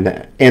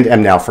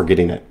am now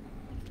forgetting it.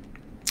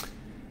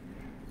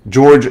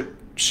 George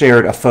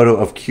shared a photo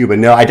of Cuba.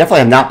 No, I definitely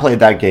have not played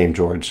that game,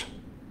 George.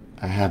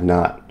 I have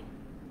not.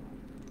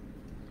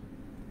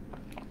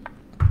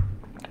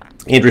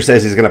 Andrew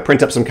says he's going to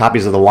print up some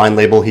copies of the wine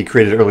label he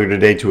created earlier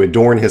today to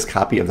adorn his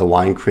copy of the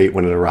wine crate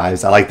when it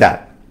arrives. I like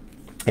that.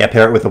 Yeah,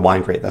 pair it with the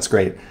wine crate. That's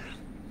great.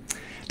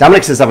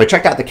 Dominic says, have I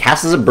checked out the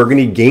Castles of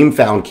Burgundy Game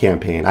Found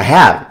campaign? I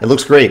have. It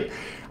looks great.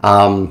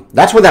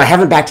 That's one that I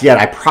haven't backed yet.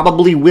 I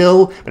probably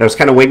will, but I was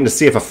kind of waiting to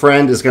see if a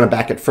friend is going to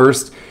back it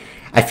first.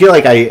 I feel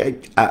like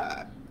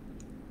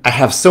I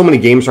have so many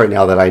games right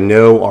now that I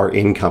know are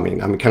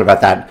incoming. I'm kind of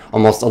at that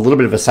almost a little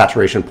bit of a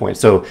saturation point.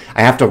 So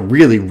I have to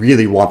really,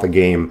 really want the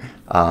game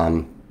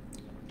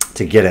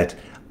to get it.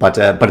 But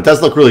it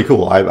does look really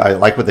cool. I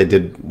like what they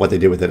did with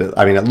it.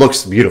 I mean, it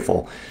looks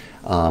beautiful.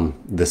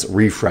 This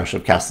refresh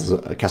of Castles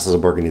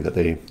of Burgundy that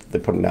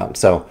they're putting out.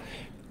 So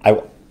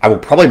I will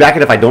probably back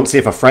it if I don't see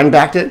if a friend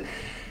backed it,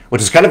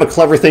 which is kind of a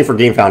clever thing for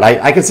GameFound.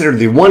 I consider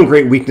the one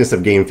great weakness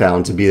of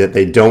GameFound to be that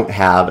they don't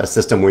have a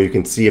system where you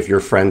can see if your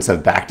friends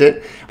have backed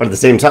it. But at the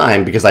same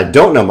time, because I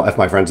don't know if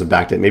my friends have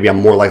backed it, maybe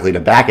I'm more likely to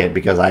back it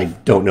because I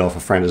don't know if a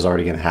friend is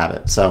already going to have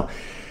it. So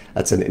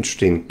that's an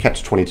interesting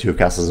catch-22 of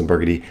Castles and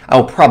Burgundy. I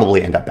will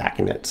probably end up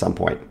backing it at some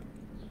point.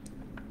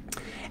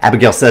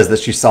 Abigail says that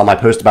she saw my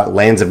post about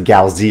Lands of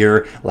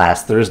Galzir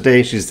last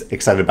Thursday. She's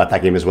excited about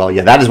that game as well.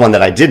 Yeah, that is one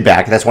that I did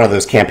back. That's one of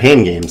those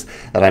campaign games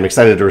that I'm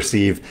excited to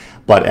receive,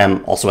 but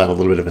am also at a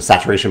little bit of a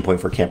saturation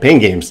point for campaign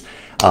games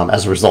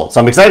as a result.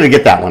 So I'm excited to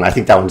get that one. I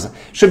think that one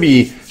should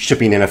be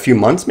shipping in a few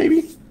months,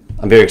 maybe.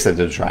 I'm very excited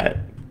to try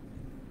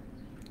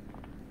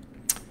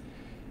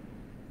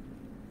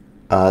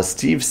it.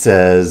 Steve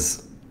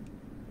says...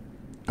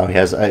 Oh, he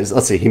has,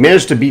 let's see, he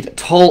managed to beat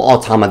Tall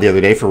Automa the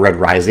other day for Red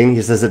Rising.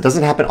 He says it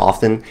doesn't happen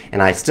often,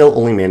 and I still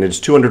only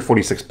managed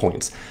 246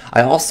 points.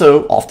 I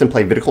also often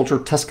play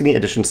Viticulture Tuscany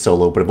Edition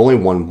solo, but have only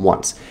won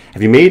once.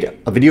 Have you made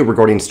a video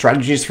regarding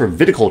strategies for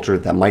Viticulture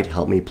that might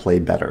help me play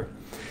better?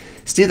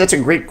 Steve, that's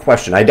a great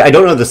question. I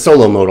don't know the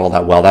solo mode all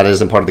that well. That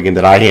isn't part of the game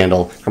that I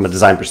handle from a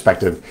design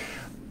perspective.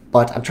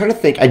 But I'm trying to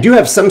think. I do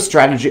have some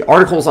strategy,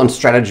 articles on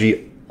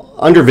strategy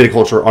under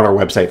Viticulture on our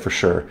website for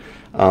sure.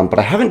 But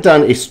I haven't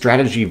done a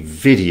strategy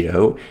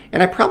video,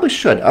 and I probably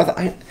should.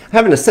 I'm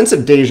having a sense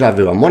of deja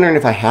vu. I'm wondering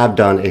if I have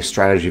done a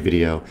strategy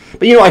video.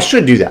 But, you know, I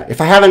should do that. If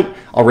I haven't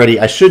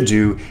already, I should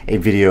do a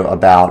video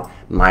about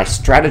my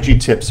strategy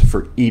tips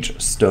for each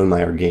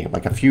Stonemaier game,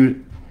 like a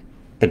few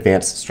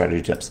advanced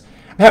strategy tips.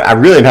 I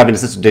really am having a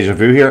sense of deja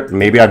vu here.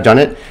 Maybe I've done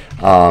it.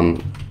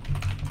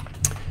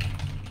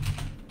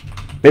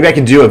 Maybe I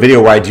can do a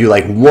video where I do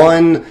like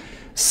one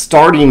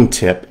starting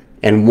tip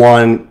and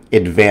one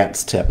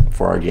advanced tip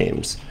for our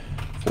games,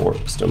 for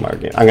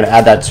Stonemaier game. I'm going to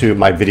add that to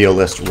my video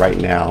list right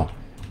now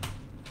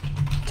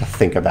to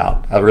think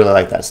about. I really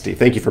like that, Steve.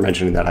 Thank you for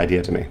mentioning that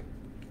idea to me.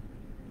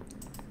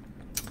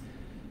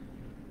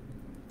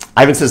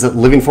 Ivan says that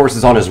Living Force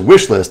is on his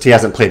wish list. He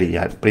hasn't played it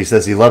yet, but he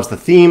says he loves the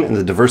theme and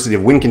the diversity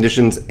of win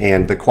conditions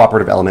and the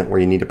cooperative element where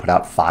you need to put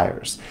out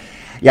fires.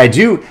 Yeah, I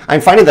do.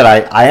 I'm finding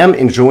that I am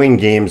enjoying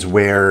games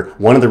where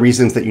one of the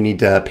reasons that you need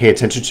to pay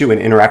attention to and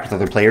interact with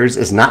other players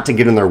is not to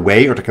get in their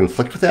way or to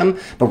conflict with them,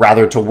 but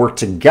rather to work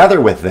together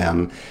with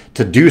them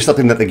to do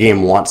something that the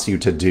game wants you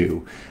to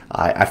do.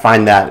 I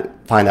find that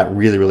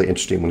really, really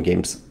interesting when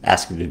games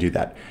ask you to do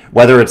that.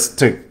 Whether it's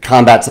to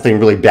combat something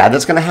really bad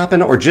that's going to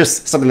happen or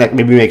just something that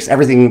maybe makes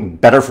everything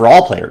better for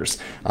all players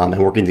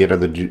and working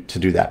together to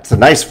do that. It's a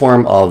nice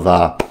form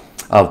of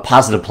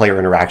positive player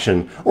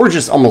interaction, or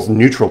just almost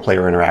neutral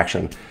player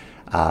interaction,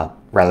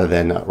 rather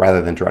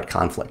than direct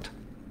conflict.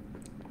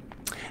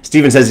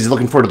 Steven says he's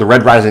looking forward to the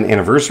Red Rising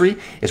Anniversary.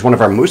 It's one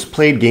of our most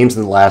played games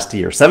in the last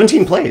year.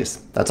 17 plays.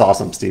 That's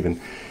awesome,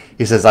 Steven.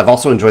 He says, I've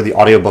also enjoyed the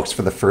audiobooks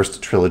for the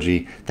first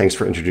trilogy. Thanks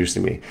for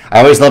introducing me. I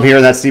always love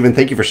hearing that, Stephen.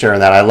 Thank you for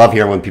sharing that. I love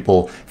hearing when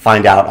people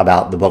find out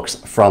about the books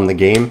from the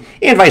game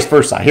and vice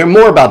versa. I hear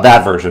more about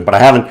that version, but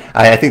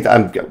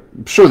I'm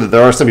sure that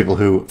there are some people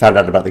who found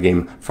out about the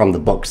game from the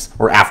books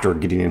or after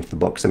getting into the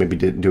books and maybe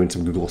doing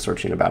some Google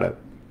searching about it.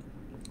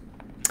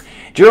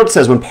 Gerald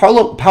says, when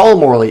Paolo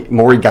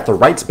Mori got the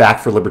rights back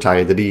for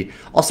Libertalia, did he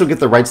also get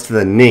the rights to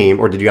the name,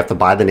 or did you have to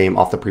buy the name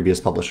off the previous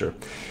publisher?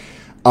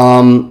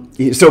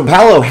 So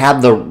Paolo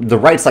had the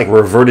rights like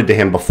reverted to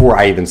him before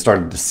I even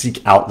started to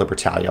seek out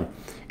Libertalia,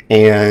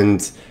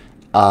 and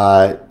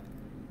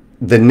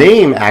the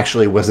name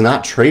actually was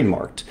not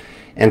trademarked.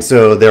 And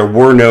so there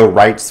were no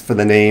rights for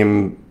the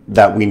name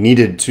that we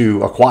needed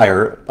to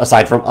acquire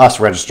aside from us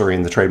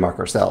registering the trademark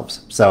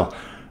ourselves. So,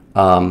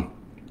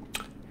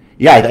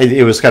 yeah,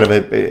 it was kind of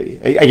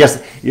I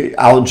guess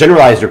I'll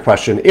generalize your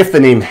question. If the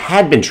name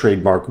had been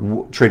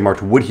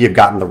trademarked, would he have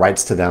gotten the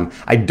rights to them?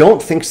 I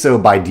don't think so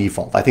by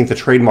default. I think the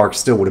trademark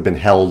still would have been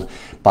held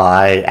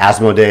by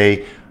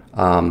Asmodee.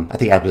 I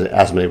think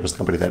Asmodee was the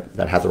company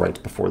that had the rights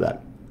before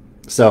that.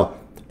 So,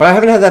 but I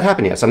haven't had that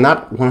happen yet, so I'm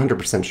not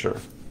 100% sure.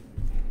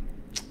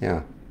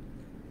 Yeah.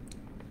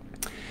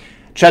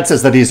 Chad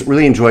says that he's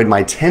really enjoyed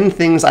my 10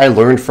 Things I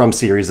Learned From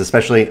series,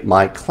 especially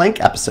my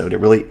Clank episode. It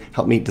really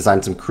helped me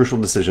design some crucial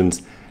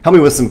decisions, help me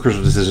with some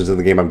crucial decisions in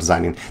the game I'm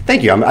designing.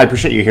 Thank you. I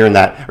appreciate you hearing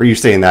that, or you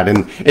saying that.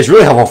 And it's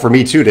really helpful for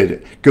me, too,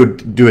 to go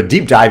do a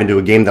deep dive into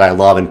a game that I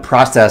love and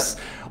process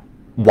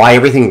why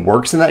everything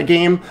works in that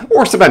game,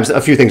 or sometimes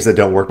a few things that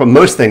don't work, but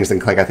most things in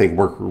Clank, I think,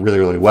 work really,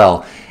 really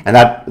well. And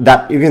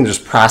that even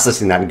just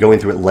processing that and going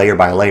through it layer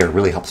by layer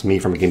really helps me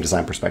from a game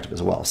design perspective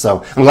as well.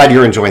 So I'm glad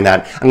you're enjoying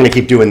that. I'm going to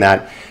keep doing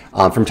that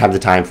from time to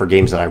time for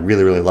games that I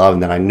really, really love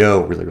and that I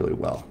know really, really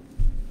well.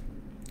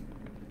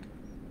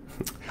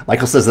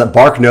 Michael says that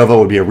Bark Nova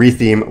would be a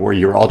retheme where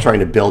you're all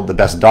trying to build the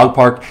best dog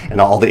park and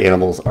all the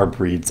animals are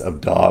breeds of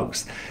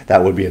dogs.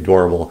 That would be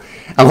adorable.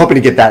 I'm hoping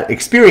to get that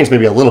experience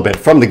maybe a little bit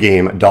from the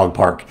game Dog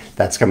Park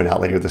that's coming out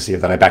later this year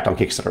that I backed on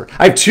Kickstarter.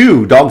 I have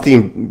 2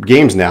 dog-themed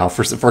games now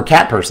for a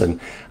cat person.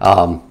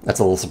 That's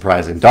a little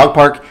surprising. Dog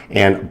Park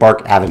and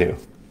Bark Avenue.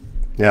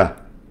 Yeah.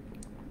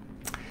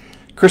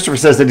 Christopher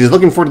says that he's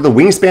looking forward to the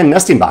Wingspan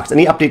nesting box.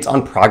 Any updates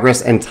on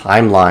progress and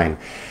timeline?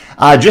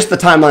 Just the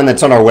timeline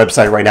that's on our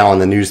website right now on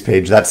the news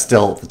page. That's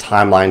still the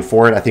timeline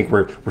for it. I think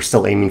we're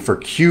still aiming for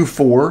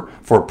Q4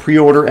 for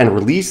pre-order and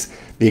release.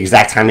 The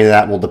exact timing of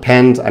that will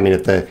depend. I mean,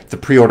 if the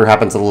pre-order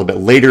happens a little bit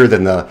later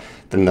than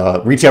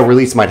the retail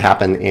release might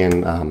happen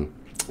in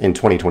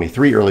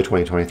 2023, early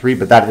 2023.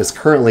 But that is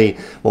currently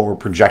what we're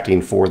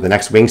projecting for the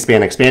next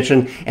Wingspan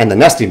expansion and the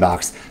nesting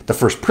box. The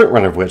first print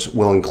run of which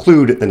will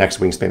include the next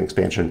Wingspan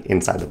expansion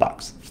inside the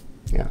box.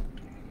 Yeah.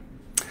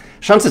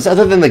 Sean says,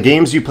 other than the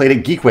games you played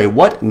at Geekway,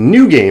 what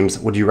new games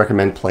would you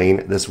recommend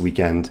playing this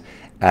weekend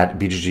at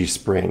BGG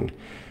Spring?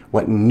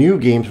 What new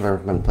games would I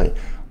recommend playing?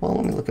 Well,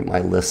 let me look at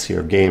my list here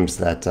of games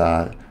that,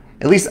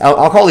 at least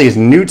I'll call these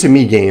new to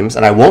me games,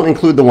 and I won't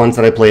include the ones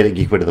that I played at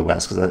Geekway to the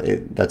West,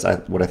 because that's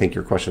what I think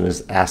your question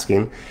is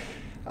asking.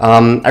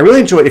 I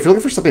really enjoyed, if you're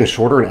looking for something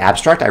shorter and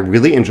abstract, I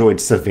really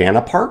enjoyed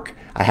Savannah Park.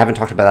 I haven't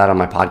talked about that on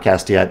my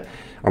podcast yet,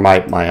 or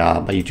my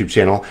YouTube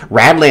channel.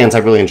 Radlands I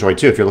really enjoyed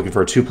too, if you're looking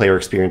for a 2-player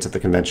experience at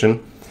the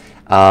convention.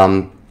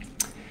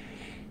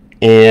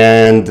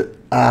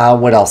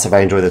 What else have I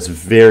enjoyed that's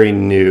very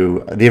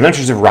new? The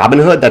Adventures of Robin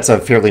Hood, that's a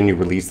fairly new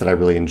release that I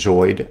really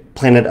enjoyed.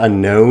 Planet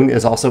Unknown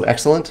is also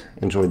excellent.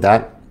 Enjoyed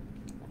that.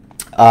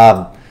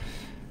 I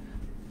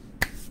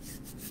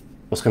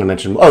was going to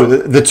mention,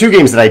 the 2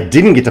 games that I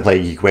didn't get to play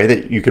at Geekway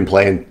that you can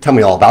play and tell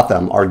me all about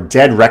them are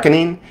Dead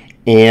Reckoning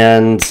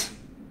and,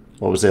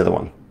 what was the other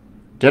one?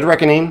 Dead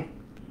Reckoning.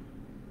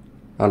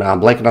 Oh no,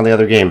 I'm blanking on the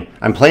other game.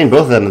 I'm playing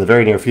both of them in the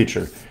very near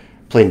future.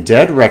 Playing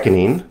Dead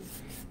Reckoning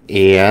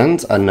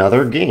and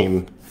another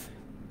game.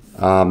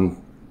 But I'm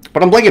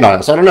blanking on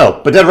it, so I don't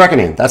know. But Dead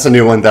Reckoning, that's a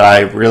new one that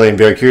I really am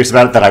very curious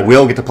about, that I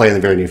will get to play in the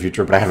very near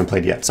future, but I haven't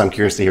played yet. So I'm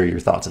curious to hear your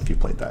thoughts if you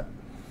played that.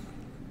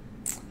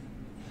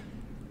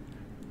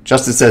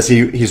 Justin says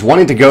he's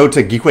wanting to go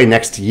to Geekway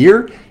next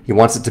year. He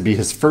wants it to be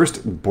his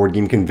first board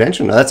game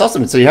convention. Oh, that's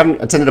awesome. So you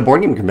haven't attended a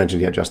board game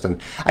convention yet,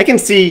 Justin. I can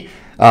see,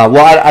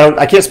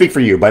 I can't speak for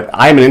you, but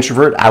I'm an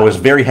introvert. I was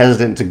very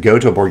hesitant to go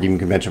to a board game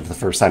convention for the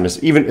first time,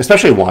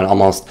 especially one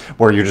almost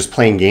where you're just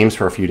playing games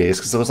for a few days,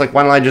 because it was like,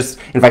 why don't I just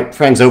invite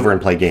friends over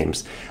and play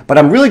games? But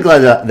I'm really glad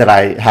that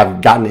I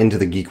have gotten into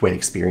the Geekway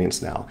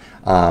experience now.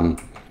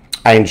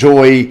 I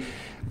enjoy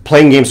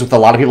playing games with a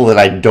lot of people that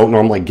I don't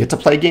normally get to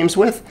play games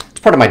with. It's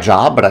part of my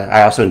job, but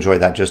I also enjoy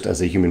that just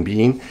as a human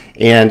being.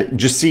 And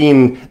just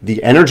seeing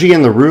the energy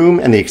in the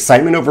room and the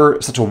excitement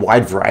over such a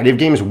wide variety of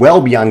games,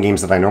 well beyond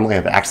games that I normally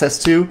have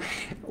access to,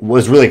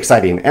 was really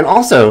exciting. And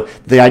also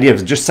the idea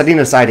of just setting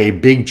aside a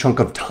big chunk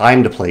of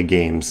time to play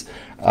games,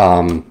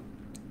 hours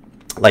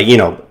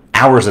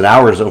and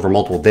hours over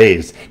multiple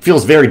days,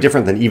 feels very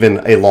different than even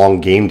a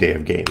long game day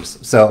of games.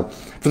 So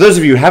for those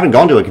of you who haven't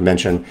gone to a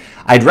convention,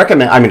 I'd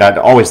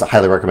always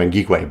highly recommend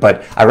Geekway,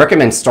 but I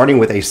recommend starting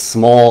with a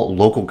small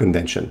local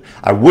convention.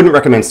 I wouldn't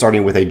recommend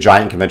starting with a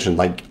giant convention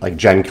like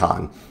Gen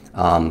Con.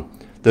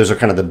 Those are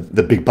kind of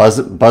the big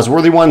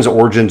buzzworthy ones,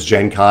 Origins,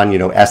 Gen Con,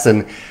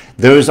 Essen.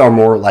 Those are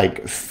more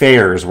like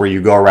fairs where you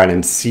go around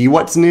and see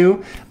what's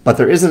new, but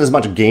there isn't as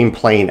much game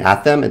playing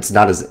at them. It's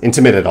not as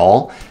intimate at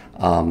all.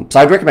 So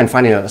I'd recommend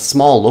finding a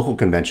small local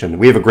convention.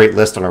 We have a great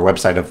list on our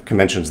website of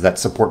conventions that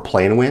support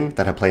Play and Win,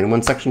 that have Play and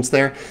Win sections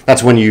there.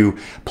 That's when you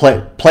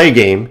play a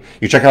game,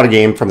 you check out a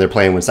game from their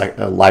Play and Win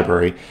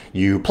library,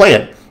 you play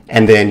it,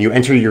 and then you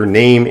enter your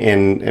name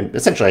in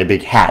essentially a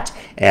big hat,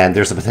 and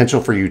there's a potential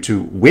for you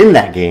to win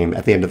that game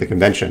at the end of the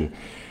convention.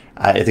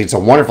 I think it's a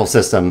wonderful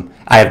system.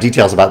 I have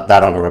details about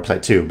that on our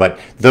website too, but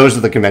those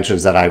are the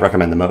conventions that I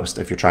recommend the most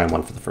if you're trying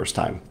one for the first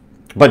time.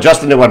 But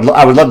Justin,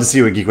 I would love to see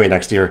you at Geekway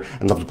next year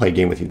and love to play a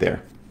game with you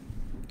there.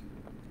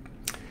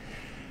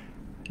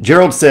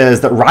 Gerald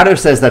says that Rado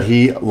says that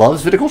he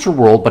loves Viticulture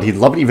World, but he'd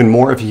love it even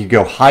more if he could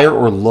go higher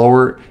or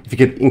lower, if he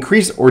could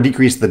increase or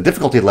decrease the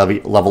difficulty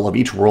level of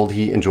each world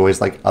he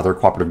enjoys like other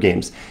cooperative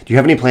games. Do you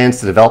have any plans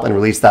to develop and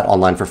release that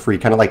online for free,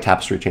 kind of like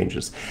Tapestry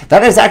changes?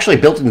 That is actually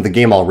built into the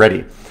game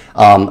already.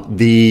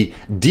 The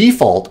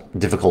default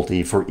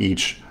difficulty for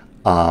each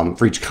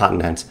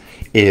continent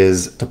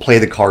is to play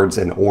the cards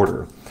in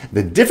order.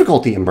 The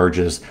difficulty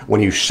emerges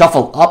when you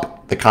shuffle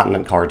up the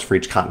continent cards for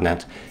each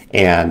continent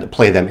and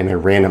play them in a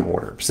random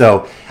order.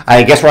 So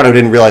I guess Rado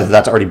didn't realize that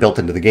that's already built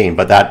into the game,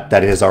 but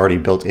that is already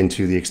built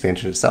into the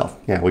expansion itself.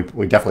 Yeah,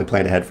 we definitely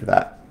planned ahead for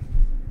that.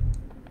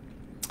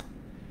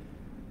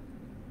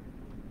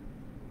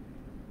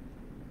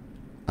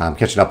 I'm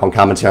catching up on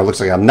comments here. It looks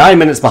like I'm 9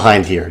 minutes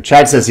behind here.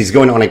 Chad says he's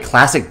going on a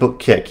classic book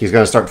kick. He's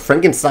going to start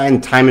Frankenstein,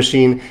 Time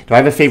Machine. Do I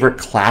have a favorite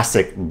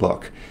classic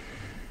book?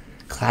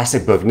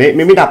 Classic book.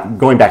 Maybe not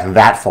going back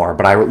that far,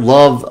 but I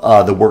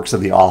love the works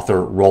of the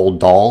author Roald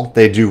Dahl.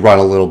 They do run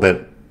a little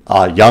bit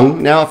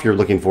young now if you're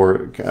looking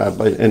for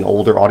an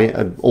older audience,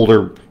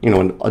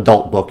 an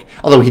adult book.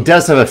 Although he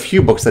does have a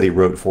few books that he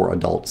wrote for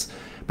adults.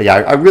 But yeah,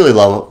 I really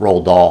love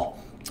Roald Dahl.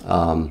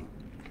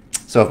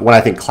 So when I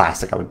think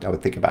classic, I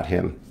would think about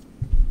him.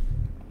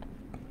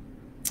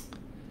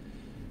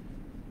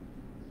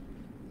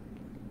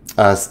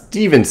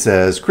 Steven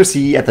says,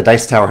 Chrissy at the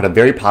Dice Tower had a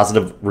very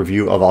positive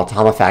review of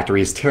Automa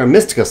Factory's Terra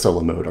Mystica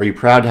solo mode. Are you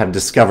proud to have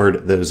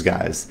discovered those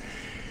guys?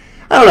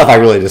 I don't know if I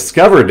really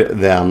discovered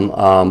them,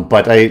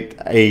 but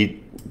I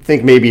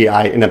think maybe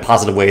in a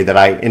positive way, that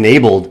I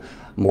enabled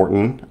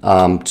Morton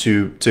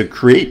to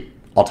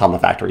create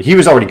Automa Factory. He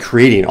was already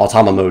creating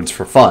Automa modes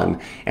for fun,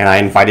 and I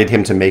invited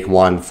him to make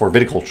one for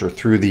Viticulture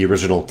through the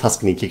original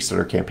Tuscany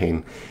Kickstarter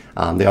campaign.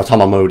 The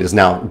Automa mode is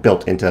now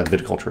built into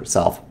Viticulture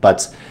itself,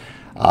 but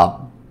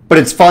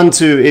it's fun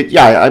to,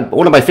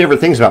 one of my favorite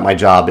things about my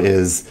job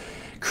is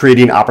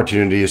creating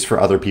opportunities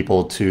for other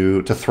people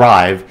to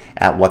thrive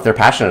at what they're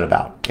passionate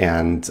about.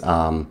 And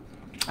I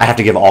have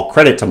to give all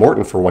credit to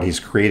Morton for what he's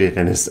created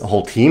and his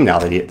whole team now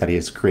that he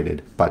has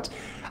created. But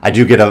I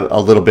do get a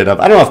little bit of,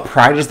 I don't know if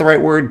pride is the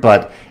right word,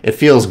 but it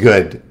feels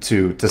good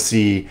to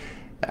see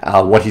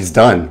what he's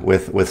done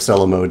with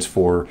solo modes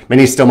for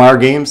many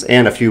Stonemaier games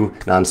and a few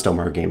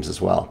non-Stonemaier games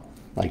as well,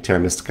 like Terra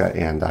Mystica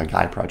and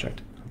Guy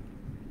Project.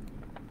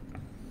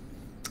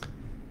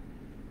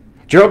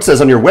 Gerald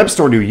says, on your web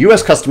store, do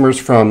U.S. customers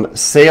from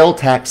sale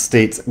tax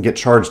states get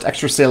charged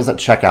extra sales at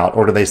checkout,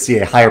 or do they see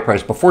a higher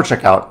price before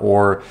checkout,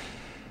 or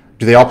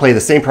do they all pay the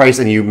same price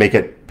and you make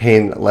it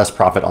paying less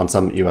profit on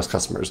some U.S.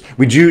 customers?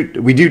 We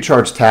do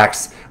charge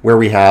tax where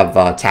we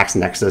have Tax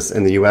Nexus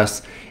in the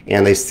U.S.,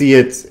 and they see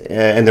it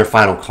in their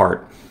final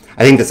cart.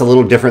 I think that's a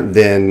little different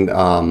than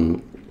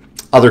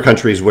other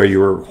countries where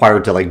you're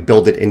required to like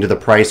build it into the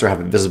price or have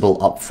it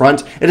visible up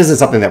front. It isn't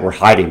something that we're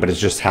hiding, but it's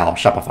just how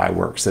Shopify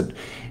works.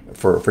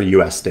 For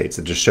U.S. states,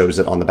 it just shows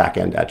it on the back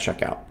end at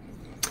checkout.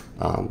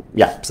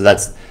 So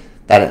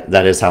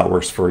that is how it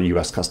works for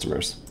U.S.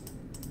 customers.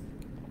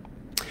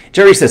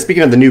 Jerry says,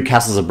 speaking of the new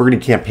Castles of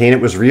Burgundy campaign, it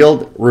was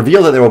revealed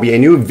that there will be a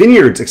new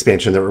vineyards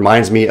expansion that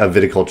reminds me of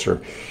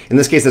Viticulture. In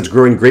this case, it's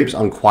growing grapes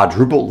on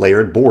quadruple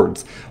layered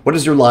boards. What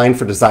is your line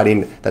for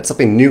deciding that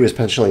something new is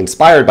potentially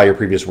inspired by your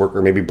previous work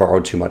or maybe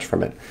borrowed too much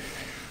from it?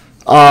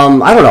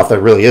 I don't know if there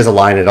really is a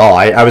line at all.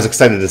 I was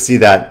excited to see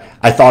that.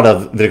 I thought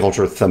of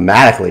Viticulture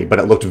thematically, but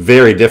it looked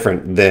very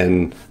different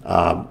than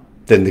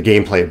the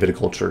gameplay of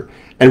Viticulture.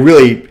 And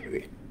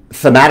really,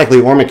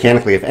 thematically or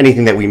mechanically, if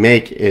anything that we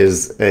make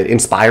is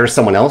inspires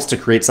someone else to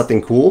create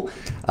something cool,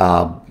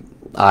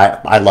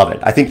 I love it.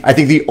 I think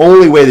the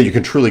only way that you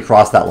can truly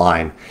cross that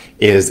line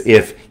is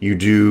if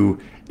you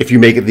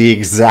make it the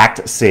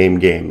exact same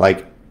game,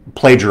 like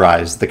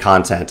plagiarize the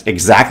content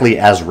exactly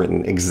as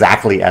written,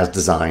 exactly as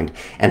designed,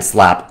 and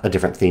slap a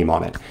different theme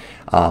on it.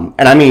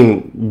 And I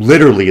mean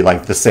literally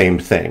like the same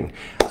thing.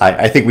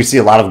 I think we see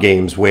a lot of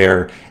games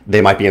where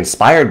they might be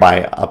inspired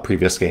by a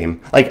previous game,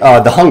 like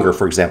The Hunger,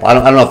 for example. I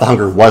don't know if The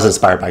Hunger was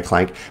inspired by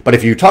Clank, but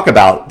if you talk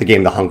about the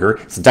game The Hunger,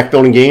 it's a deck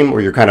building game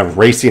where you're kind of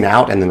racing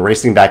out and then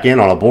racing back in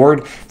on a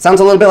board. It sounds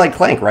a little bit like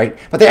Clank, right?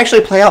 But they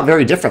actually play out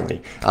very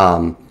differently.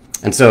 And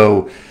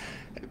so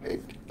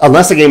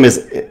unless a game is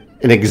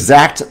an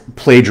exact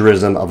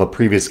plagiarism of a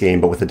previous game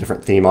but with a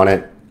different theme on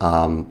it,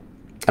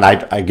 and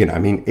I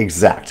mean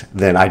exact,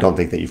 then I don't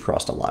think that you've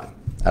crossed a line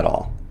at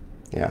all.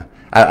 Yeah,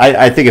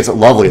 I think it's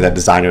lovely that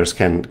designers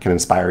can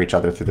inspire each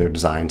other through their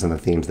designs and the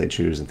themes they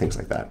choose and things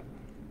like that.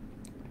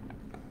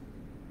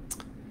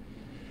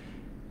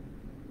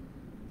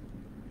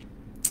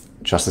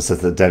 Justin says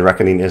the Dead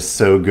Reckoning is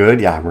so good.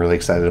 Yeah, I'm really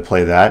excited to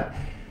play that.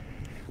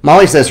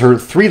 Molly says her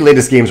 3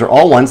 latest games are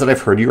all ones that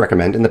I've heard you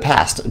recommend in the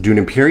past: Dune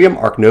Imperium,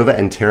 Arc Nova,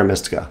 and Terra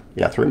Mystica.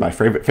 Yeah, 3 of my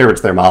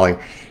favorites there, Molly.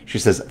 She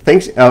says,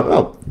 thanks.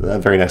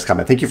 Very nice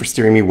comment. Thank you for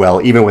steering me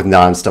well, even with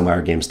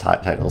non-Stonemaier Games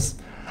titles.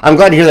 I'm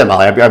glad to hear that,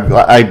 Molly.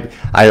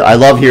 I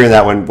love hearing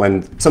that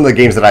when some of the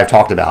games that I've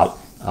talked about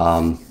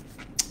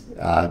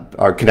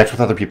are connect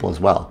with other people as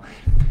well.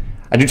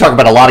 I do talk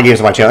about a lot of games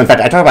on my channel. In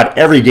fact, I talk about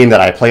every game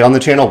that I play on the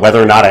channel, whether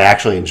or not I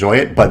actually enjoy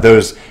it. But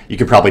those, you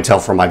can probably tell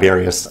from my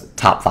various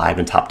top 5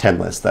 and top 10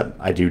 lists that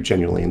I do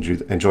genuinely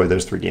enjoy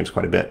those 3 games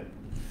quite a bit.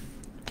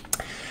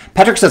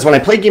 Patrick says, when I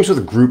play games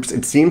with groups,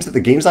 it seems that the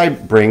games I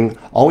bring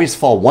always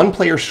fall 1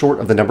 player short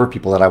of the number of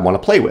people that I want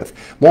to play with.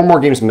 More and more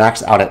games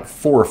max out at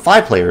 4 or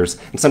 5 players,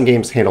 and some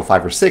games handle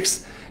 5 or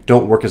 6,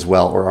 don't work as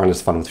well, or aren't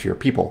as fun with fewer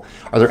people.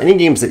 Are there any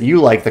games that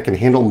you like that can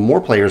handle more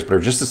players but are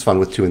just as fun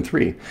with 2 and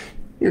 3?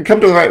 You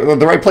come to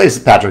the right place,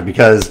 Patrick,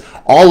 because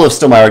all of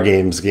Stonemaier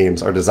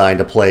games are designed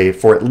to play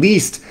for at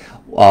least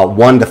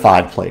 1 to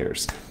 5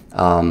 players.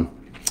 And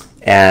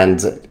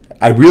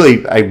I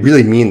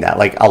really mean that.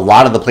 Like, a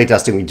lot of the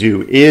playtesting we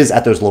do is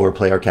at those lower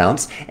player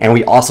counts, and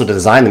we also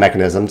design the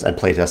mechanisms and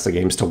playtest the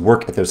games to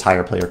work at those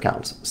higher player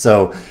counts.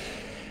 So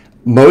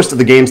most of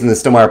the games in the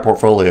Stonemaier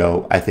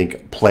portfolio, I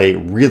think, play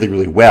really,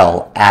 really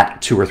well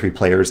at 2 or 3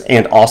 players,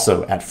 and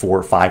also at 4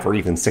 or 5 or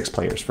even 6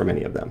 players for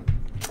many of them.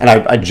 And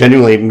I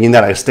genuinely mean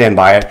that. I stand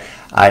by it.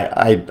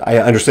 I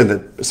understand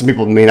that some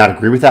people may not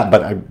agree with that,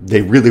 but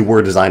they really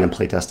were designed and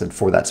play tested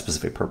for that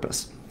specific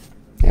purpose.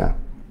 Yeah.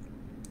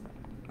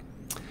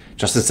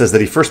 Justin says that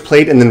he first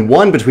played and then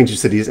won Between Two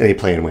Cities in a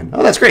play and win.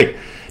 Oh, that's great.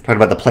 Talking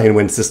about the play and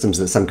win systems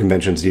that some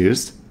conventions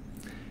used.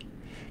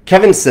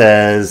 Kevin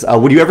says,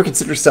 would you ever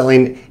consider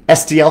selling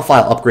STL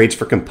file upgrades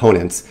for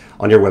components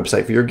on your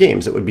website for your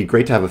games? It would be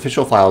great to have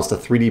official files to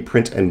 3D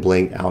print and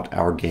bling out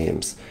our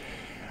games.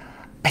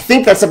 I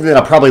think that's something that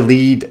I'll probably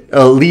leave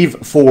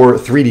for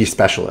 3D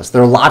specialists.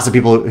 There are lots of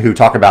people who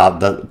talk about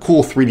the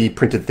cool 3D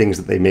printed things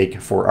that they make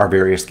for our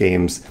various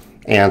games.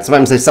 And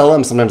sometimes they sell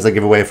them, sometimes they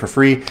give away for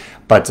free.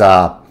 But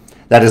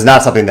that is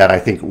not something that I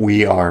think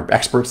we are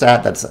experts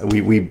at.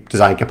 We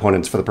design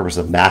components for the purpose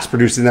of mass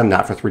producing them,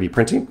 not for 3D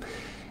printing.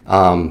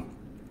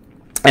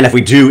 And if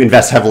we do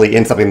invest heavily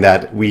in something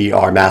that we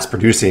are mass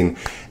producing,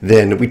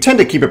 then we tend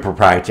to keep it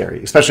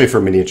proprietary, especially for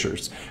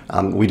miniatures.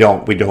 We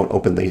don't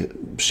openly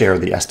share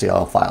the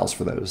STL files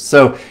for those.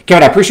 So,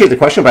 Kevin, I appreciate the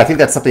question, but I think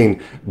that's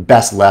something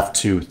best left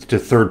to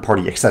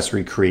third-party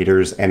accessory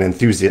creators and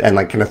enthusiasts, and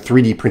like kind of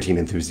 3D printing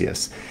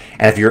enthusiasts.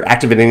 And if you're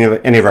active in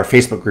any of our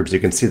Facebook groups,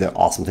 you can see the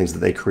awesome things that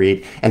they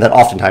create and that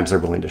oftentimes they're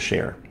willing to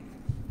share.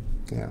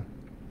 Yeah.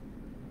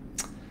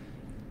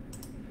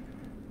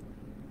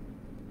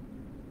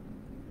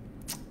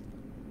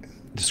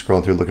 Just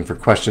scrolling through looking for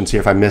questions here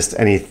if I missed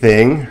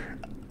anything.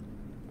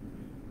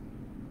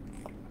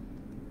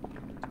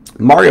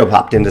 Mario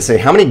popped in to say,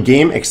 how many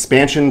game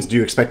expansions do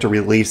you expect to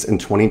release in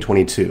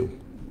 2022?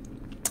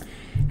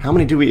 How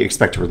many do we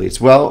expect to release?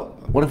 Well,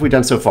 what have we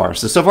done so far?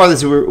 So far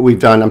this year we've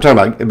done, I'm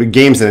talking about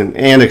games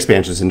and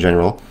expansions in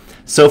general.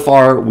 So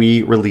far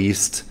we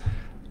released,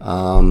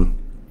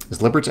 Libertalia.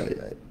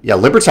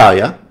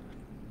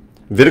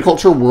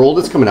 Viticulture World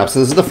is coming up, so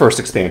this is the first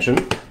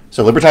expansion.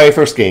 So Libertalia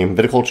first game,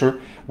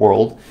 Viticulture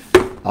World,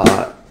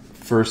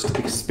 first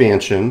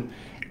expansion,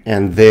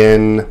 and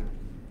then,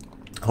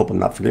 I hope I'm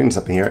not forgetting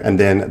something here, and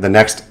then the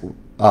next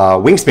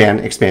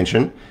Wingspan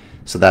expansion.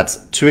 So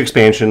that's 2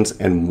 expansions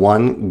and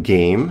 1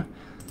 game.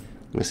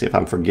 Let me see if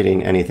I'm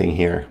forgetting anything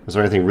here. Was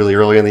there anything really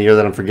early in the year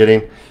that I'm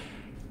forgetting?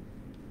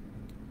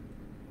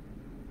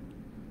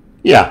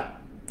 Yeah,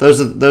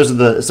 those are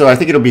the, so I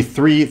think it'll be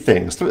 3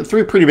 things,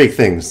 3 pretty big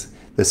things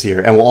this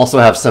year, and we'll also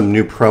have some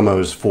new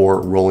promos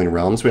for Rolling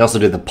Realms. We also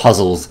did the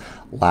puzzles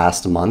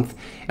last month,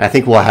 and I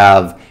think we'll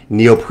have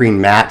neoprene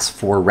mats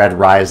for Red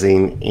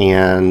Rising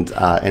and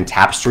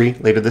Tapestry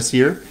later this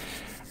year.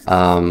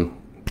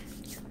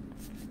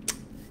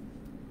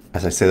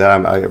 As I say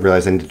that, I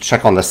realize I need to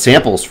check on the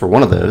samples for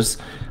one of those.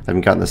 I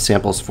haven't gotten the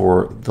samples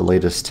for the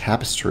latest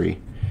Tapestry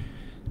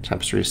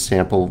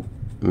sample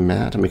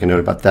mat. I'll make a note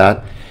about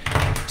that.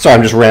 Sorry,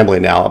 I'm just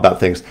rambling now about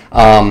things.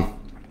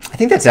 I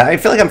think that's it. I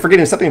feel like I'm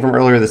forgetting something from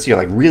earlier this year,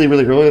 like really,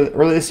 really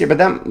early this year, but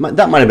that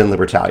might have been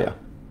Libertalia.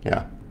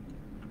 Yeah.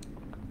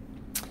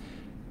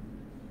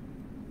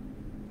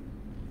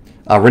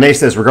 Renee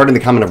says, regarding the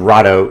comment of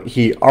Rado,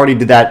 he already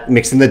did that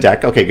mixing the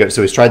deck. Okay, good.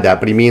 So he's tried that,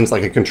 but he means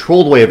like a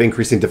controlled way of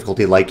increasing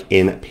difficulty, like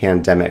in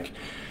Pandemic.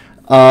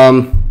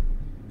 Yeah,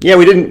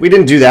 we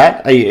didn't do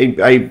that.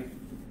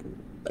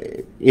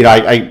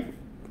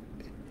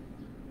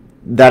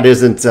 That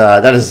isn't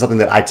something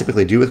that I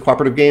typically do with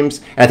cooperative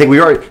games. And I think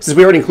since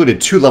we already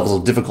included 2 levels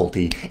of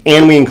difficulty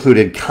and we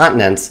included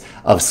continents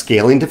of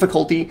scaling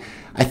difficulty,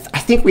 I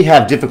think we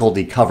have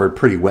difficulty covered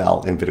pretty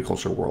well in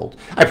Viticulture World.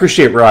 I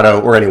appreciate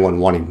Rado or anyone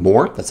wanting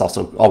more. That's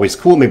also always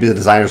cool. Maybe the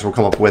designers will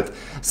come up with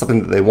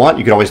something that they want.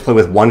 You could always play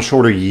with 1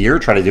 shorter year,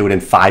 try to do it in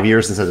 5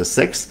 years instead of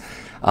 6.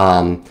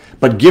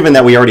 But given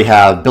that we already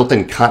have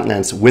built-in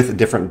continents with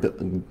different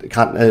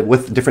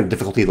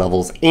difficulty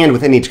levels, and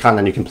within each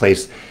continent you can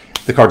place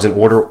the cards in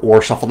order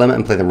or shuffle them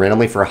and play them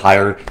randomly for a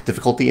higher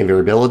difficulty and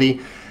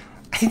variability,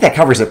 I think that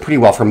covers it pretty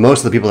well for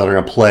most of the people that are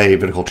going to play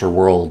Viticulture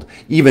World,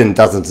 even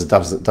dozens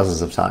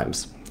of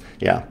times.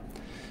 Yeah.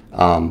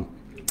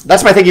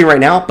 That's my thinking right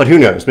now, but who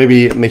knows?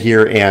 Maybe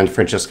Mahir and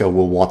Francesco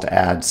will want to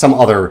add some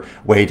other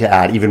way to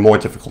add even more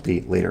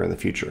difficulty later in the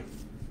future.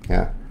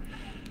 Yeah.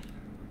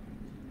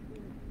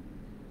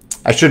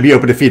 I should be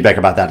open to feedback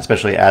about that,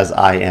 especially as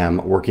I am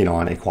working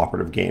on a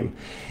cooperative game.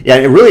 Yeah,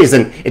 it really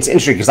isn't. It's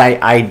interesting because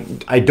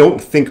I don't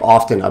think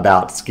often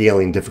about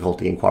scaling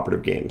difficulty in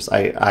cooperative games.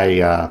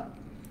 I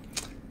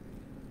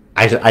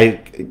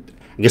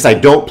guess I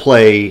don't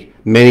play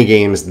many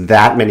games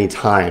that many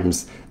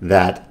times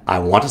that I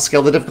want to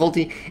scale the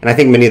difficulty. And I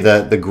think many of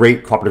the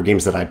great cooperative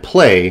games that I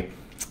play,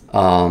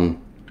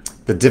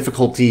 the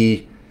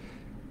difficulty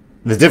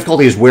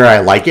is where I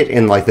like it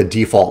in like the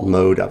default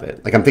mode of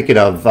it. Like I'm thinking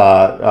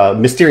of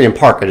Mysterium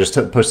Park. I just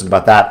posted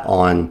about that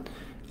on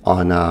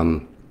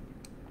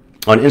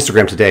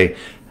Instagram today.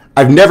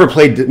 I've never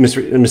played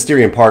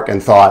Mysterium Park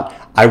and thought,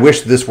 I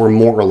wish this were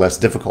more or less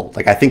difficult.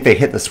 Like I think they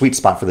hit the sweet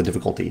spot for the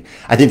difficulty.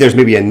 I think there's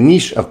maybe a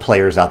niche of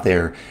players out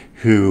there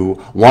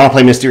who want to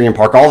play Mysterium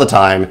Park all the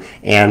time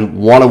and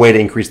want a way to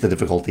increase the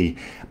difficulty.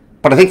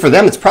 But I think for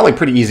them, it's probably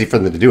pretty easy for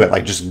them to do it.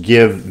 Like just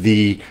give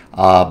the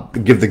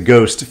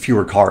ghost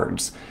fewer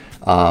cards,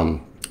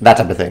 that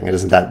type of thing. It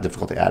isn't that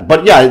difficult to add.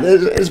 But yeah,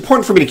 it's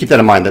important for me to keep that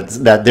in mind,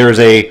 that there is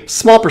a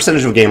small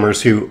percentage of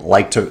gamers who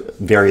like to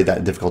vary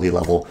that difficulty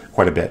level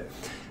quite a bit.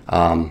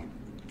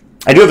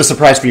 I do have a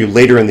surprise for you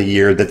later in the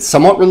year that's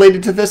somewhat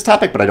related to this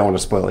topic, but I don't want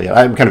to spoil it yet.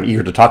 I'm kind of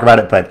eager to talk about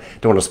it, but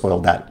don't want to spoil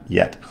that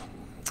yet.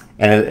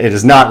 And it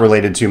is not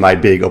related to my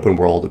big open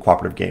world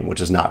cooperative game, which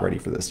is not ready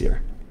for this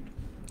year.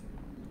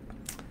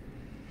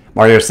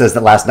 Mario says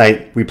that last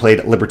night we played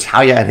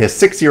Libertalia and his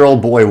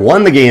 6-year-old boy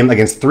won the game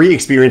against 3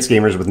 experienced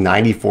gamers with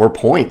 94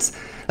 points.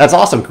 That's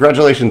awesome.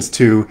 Congratulations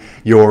to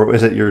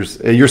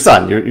your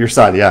son,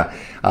 yeah.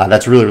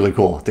 That's really, really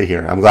cool to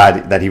hear. I'm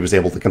glad that he was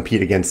able to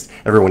compete against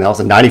everyone else.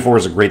 And 94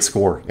 is a great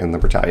score in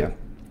Libertalia.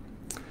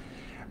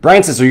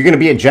 Brian says, are you going to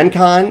be at Gen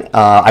Con?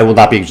 I will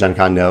not be at Gen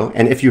Con, no.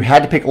 And if you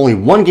had to pick only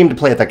one game to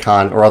play at that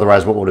con or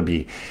otherwise, what would it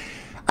be?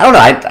 I don't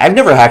know. I've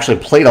never actually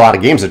played a lot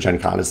of games at Gen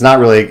Con. It's not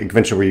really a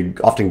convention where you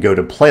often go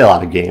to play a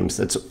lot of games.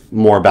 It's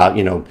more about,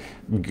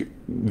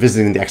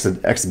 visiting the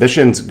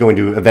exhibitions, going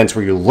to events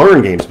where you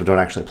learn games but don't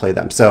actually play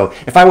them. So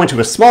if I went to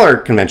a smaller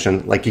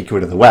convention like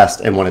Geekwood of the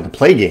West and wanted to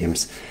play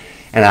games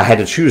and I had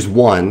to choose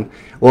one,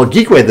 well,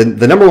 Geekwood,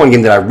 the number one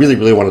game that I really,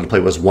 really wanted to play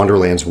was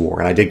Wonderland's War,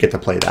 and I did get to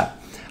play that.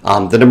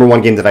 The number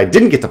one game that I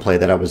didn't get to play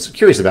that I was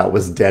curious about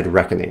was Dead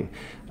Reckoning.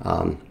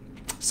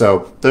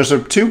 So those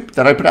are 2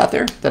 that I put out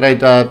there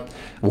that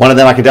one of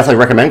them I can definitely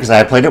recommend because I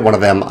had played it. One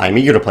of them I'm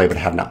eager to play but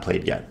have not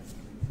played yet.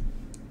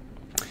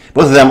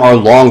 Both of them are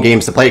long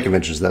games to play at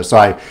conventions, though.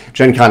 So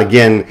Gen Con,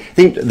 again, I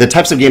think the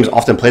types of games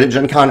often played at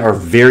Gen Con are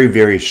very,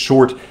 very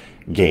short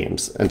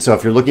games. And so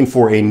if you're looking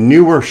for a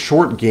newer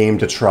short game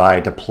to try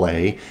to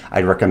play,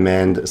 I'd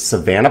recommend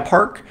Savannah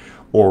Park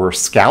or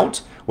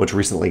Scout, which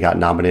recently got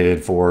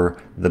nominated for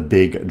the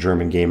big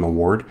German Game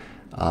Award.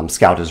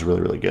 Scout is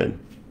really, really good.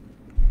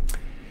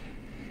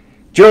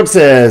 Gerald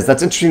says,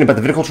 that's interesting about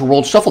the Viticulture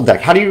World Shuffle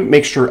deck. How do you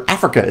make sure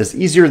Africa is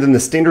easier than the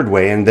standard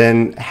way? And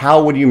then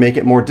how would you make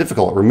it more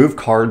difficult? Remove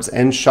cards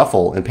and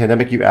shuffle. In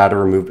Pandemic, you add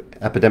or remove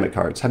epidemic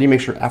cards. How do you make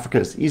sure Africa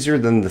is easier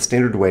than the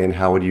standard way? And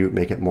how would you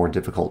make it more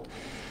difficult?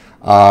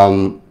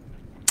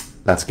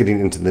 That's getting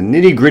into the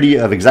nitty gritty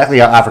of exactly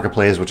how Africa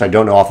plays, which I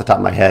don't know off the top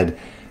of my head.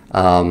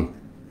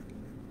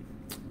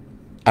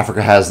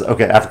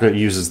 Africa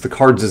uses the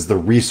cards as the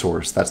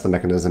resource. That's the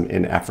mechanism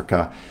in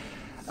Africa.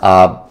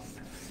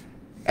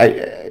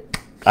 I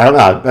don't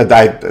know.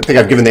 I think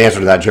I've given the answer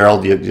to that,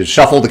 Gerald. You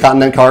shuffle the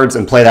continent cards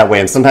and play that way,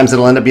 and sometimes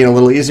it'll end up being a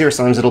little easier,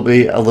 sometimes it'll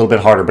be a little bit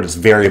harder, but it's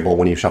variable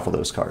when you shuffle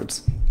those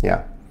cards.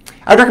 Yeah.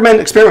 I'd recommend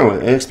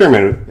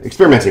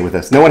experimenting with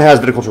this. No one has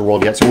Viticulture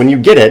World yet, so when you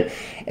get it,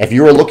 if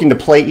you are looking to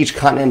play each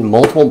continent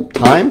multiple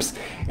times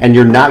and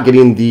you're not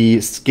getting the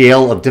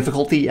scale of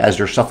difficulty as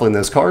you're shuffling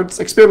those cards,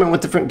 experiment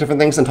with different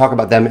things and talk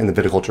about them in the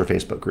Viticulture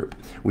Facebook group.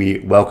 We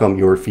welcome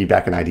your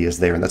feedback and ideas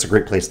there, and that's a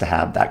great place to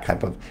have that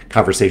type of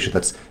conversation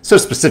that's so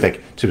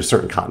specific to a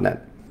certain continent.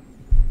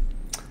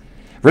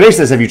 Renee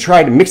says, have you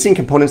tried mixing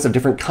components of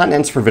different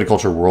continents for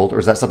Viticulture World, or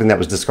is that something that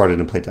was discarded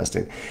in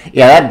playtesting?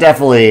 Yeah, that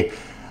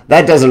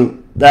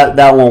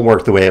won't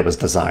work the way it was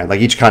designed.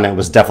 Like each continent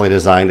was definitely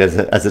designed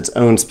as its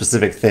own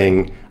specific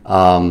thing,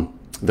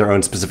 their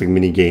own specific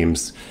mini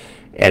games,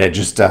 and it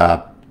just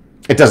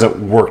it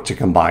doesn't work to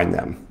combine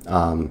them.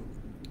 I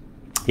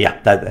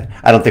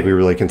don't think we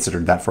really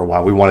considered that for a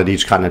while. We wanted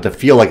each continent to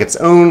feel like its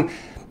own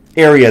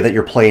area that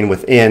you're playing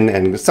within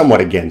and somewhat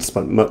against,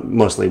 but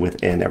mostly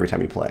within every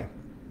time you play.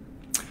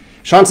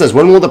 Sean says,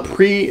 when will the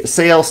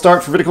pre-sale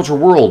start for Viticulture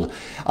World?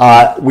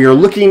 We are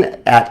looking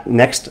at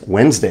next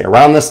Wednesday,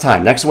 around this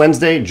time. Next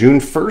Wednesday,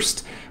 June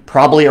 1st,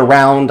 probably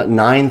around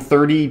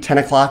 9:30, 10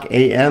 o'clock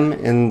a.m.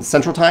 in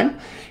Central Time.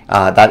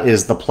 That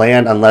is the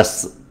plan,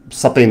 unless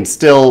something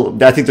still.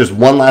 I think there's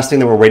one last thing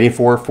that we're waiting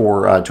for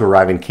to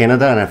arrive in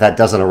Canada, and if that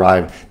doesn't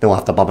arrive, then we'll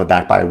have to bump it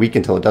back by a week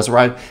until it does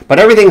arrive. But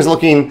everything is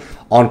looking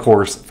on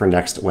course for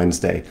next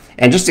Wednesday.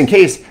 And just in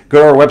case,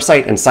 go to our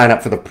website and sign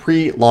up for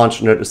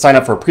the sign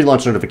up for a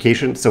pre-launch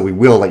notification. So we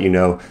will let you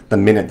know the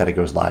minute that it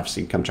goes live,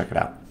 so you can come check it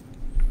out.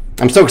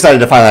 I'm so excited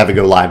to finally have it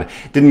go live.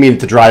 Didn't mean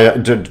to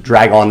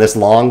drag on this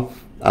long,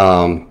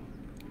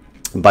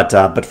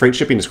 but freight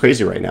shipping is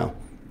crazy right now.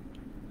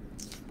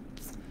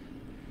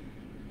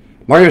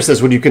 Mario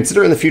says, would you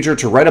consider in the future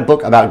to write a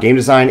book about game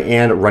design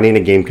and running a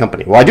game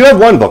company? Well, I do have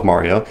one book,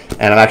 Mario,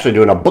 and I'm actually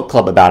doing a book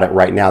club about it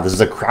right now. This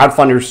is a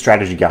crowdfunder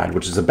strategy guide,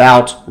 which is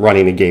about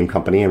running a game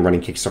company and running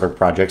Kickstarter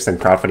projects and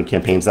crowdfunding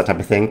campaigns, that type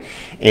of thing.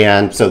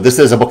 And so this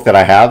is a book that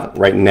I have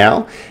right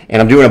now,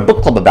 and I'm doing a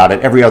book club about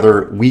it every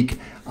other week.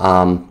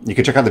 You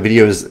can check out the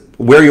videos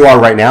where you are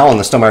right now on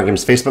the Stonemaier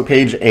Games Facebook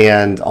page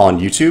and on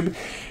YouTube.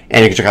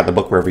 And you can check out the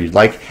book wherever you'd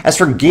like. As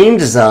for game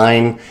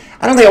design,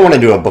 I don't think I want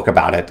to do a book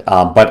about it,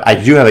 but I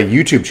do have a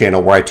YouTube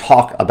channel where I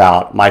talk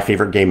about my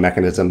favorite game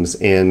mechanisms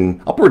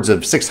in upwards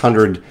of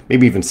 600,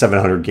 maybe even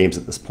 700 games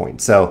at this point.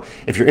 So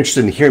if you're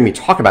interested in hearing me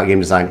talk about game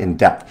design in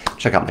depth,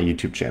 check out my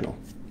YouTube channel.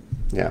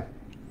 Yeah.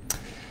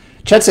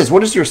 Chad says,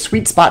 what is your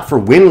sweet spot for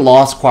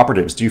win-loss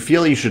cooperatives? Do you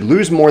feel you should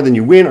lose more than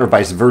you win or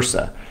vice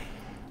versa?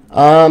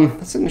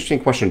 That's an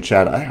interesting question,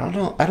 Chad. I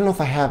don't know if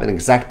I have an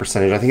exact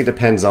percentage. I think it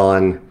depends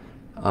on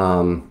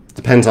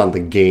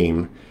the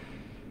game.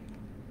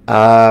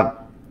 I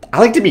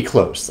like to be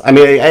close. I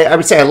mean, I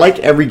would say I like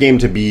every game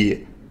to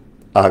be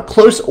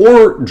close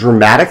or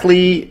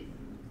dramatically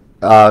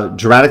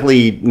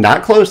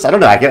not close. I don't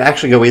know. I can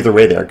actually go either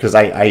way there because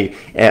I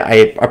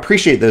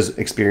appreciate those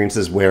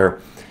experiences where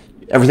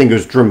everything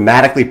goes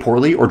dramatically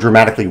poorly or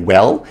dramatically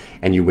well,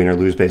 and you win or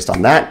lose based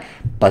on that.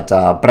 But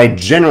I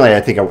generally,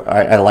 I think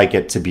I like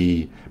it to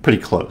be pretty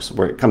close,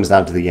 where it comes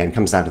down to the end,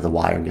 comes down to the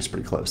wire, and gets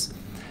pretty close.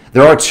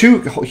 There are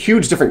two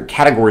huge different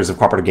categories of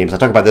cooperative games. I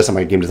talk about this on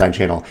my game design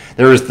channel.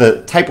 There is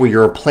the type where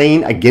you're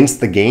playing against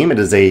the game. It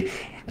is a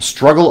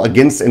struggle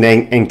against an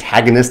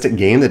antagonistic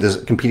game that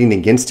is competing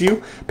against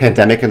you.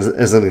 Pandemic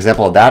is an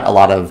example of that. A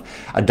lot of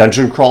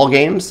dungeon crawl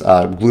games.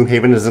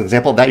 Gloomhaven is an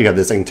example of that. You have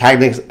this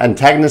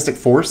antagonistic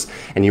force,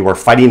 and you are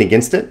fighting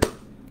against it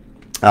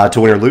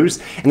to win or lose.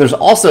 And there's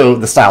also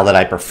the style that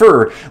I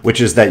prefer, which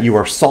is that you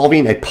are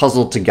solving a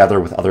puzzle together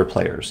with other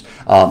players.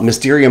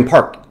 Mysterium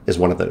Park is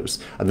one of those.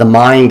 The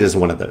Mind is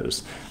one of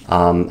those.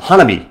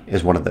 Hanabi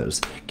is one of those.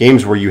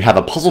 Games where you have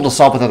a puzzle to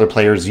solve with other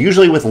players,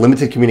 usually with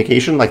limited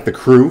communication, like The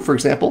Crew, for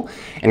example,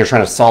 and you're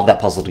trying to solve that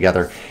puzzle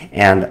together.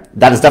 And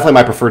that is definitely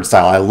my preferred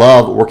style. I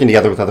love working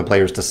together with other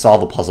players to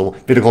solve a puzzle.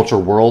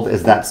 Viticulture World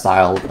is that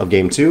style of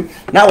game too.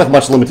 Not with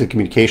much limited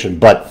communication,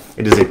 but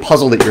it is a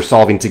puzzle that you're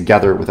solving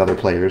together with other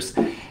players.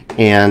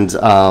 And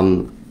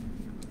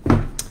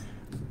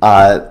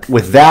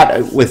with that,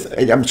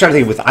 I'm trying to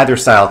think with either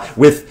style,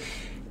 with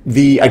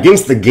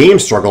against the game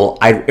struggle,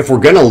 if we're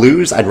going to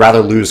lose, I'd rather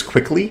lose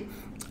quickly.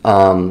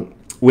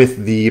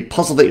 With the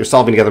puzzle that you're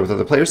solving together with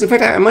other players, in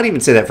fact, I might even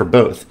say that for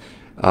both.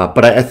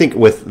 But I think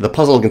with the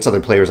puzzle against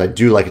other players, I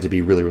do like it to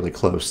be really, really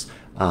close,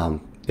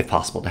 if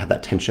possible, to have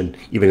that tension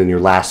even in your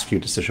last few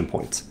decision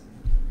points.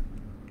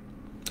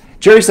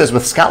 Jerry says,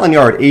 with Scotland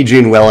Yard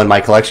aging well in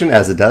my collection,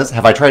 as it does,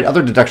 have I tried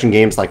other deduction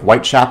games like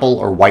Whitechapel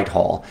or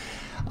Whitehall?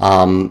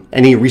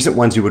 Any recent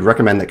ones you would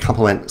recommend that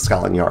complement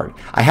Scotland Yard?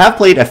 I have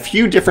played a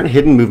few different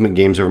hidden movement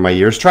games over my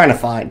years, trying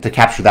to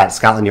capture that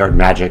Scotland Yard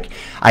magic.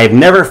 I have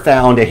never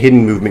found a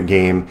hidden movement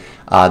game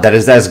that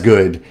is as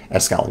good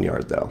as Scotland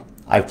Yard, though.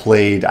 I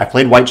played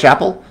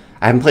Whitechapel.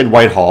 I haven't played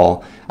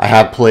Whitehall. I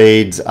have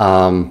played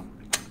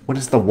what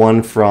is the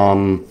one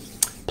from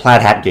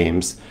Plaid Hat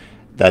Games?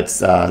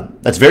 That's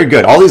very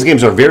good. All these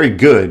games are very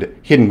good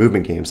hidden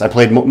movement games. I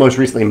played most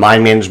recently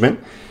Mind Management.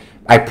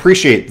 I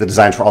appreciate the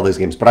designs for all these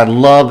games, but I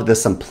love the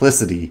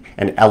simplicity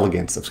and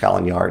elegance of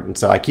Scotland Yard, and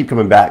so I keep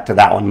coming back to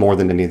that one more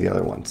than any of the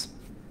other ones.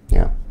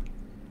 Yeah.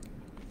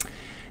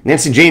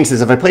 Nancy Jane says,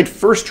 have I played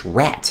First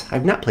Rat?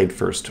 I've not played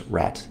First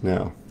Rat,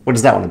 no. What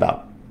is that one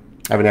about?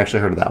 I haven't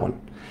actually heard of that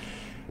one.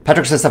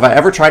 Patrick says, have I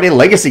ever tried a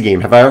legacy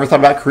game? Have I ever thought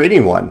about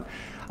creating one?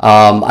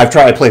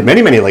 I played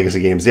many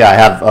legacy games. Yeah, I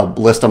have a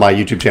list on my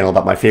YouTube channel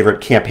about my favorite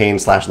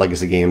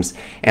campaign/legacy games,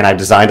 and I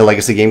designed a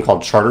legacy game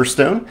called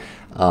Charterstone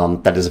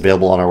that is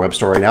available on our web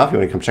store right now if you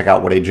want to come check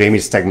out what a Jamey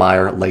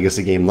Stegmaier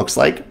legacy game looks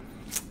like.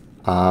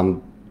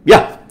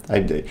 Yeah,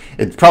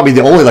 it's probably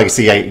the only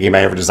legacy game I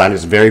ever designed.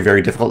 It's very,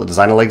 very difficult to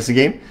design a legacy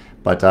game,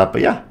 but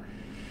yeah,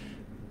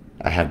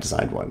 I have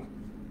designed one.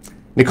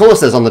 Nicola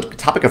says, on the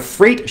topic of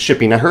freight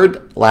shipping, I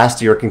heard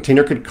last year a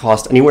container could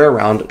cost anywhere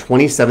around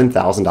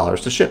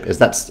 $27,000 to ship.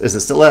 Is it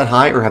still that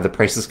high, or have the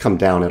prices come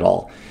down at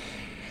all?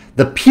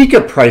 The peak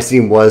of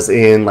pricing was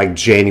in like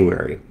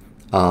January,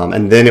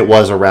 and then it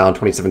was around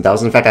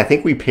 $27,000. In fact, I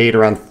think we paid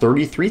around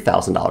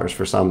 $33,000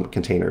 for some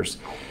containers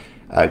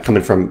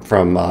coming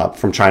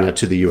from China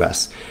to the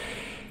U.S.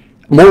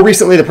 More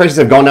recently, the prices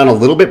have gone down a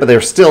little bit, but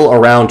they're still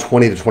around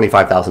 $20,000 to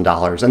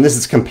 $25,000, and this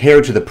is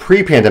compared to the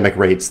pre-pandemic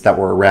rates that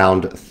were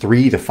around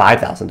 $3,000 to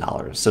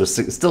 $5,000. So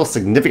still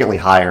significantly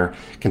higher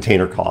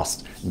container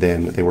costs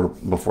than they were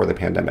before the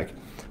pandemic.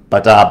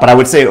 But I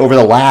would say over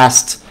the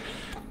last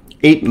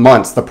 8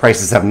 months, the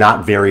prices have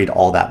not varied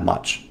all that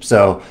much.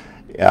 So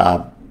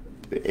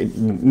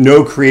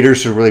no creator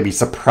should really be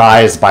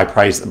surprised by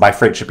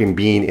freight shipping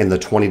being in the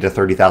 $20,000 to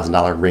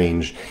 $30,000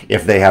 range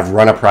if they have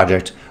run a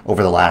project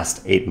over the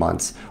last 8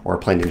 months or are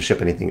planning to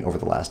ship anything over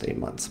the last 8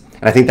 months.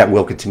 And I think that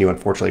will continue,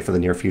 unfortunately, for the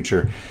near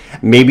future.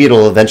 Maybe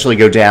it'll eventually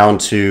go down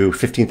to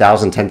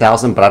 15,000,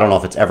 10,000, but I don't know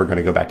if it's ever going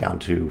to go back down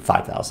to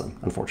 5,000,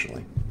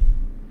 unfortunately.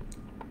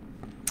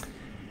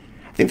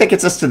 I think that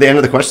gets us to the end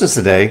of the questions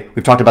today.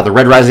 We've talked about the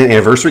Red Rising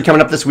anniversary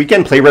coming up this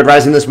weekend. Play Red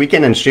Rising this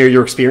weekend and share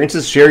your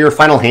experiences. Share your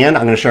final hand.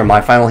 I'm going to share my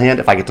final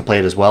hand if I get to play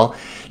it as well.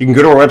 You can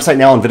go to our website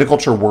now on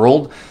Viticulture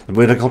World, the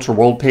Viticulture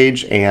World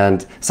page,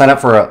 and sign up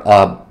for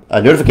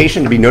a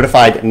notification to be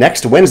notified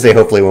next Wednesday,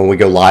 hopefully, when we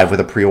go live with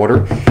a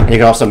pre-order. And you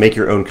can also make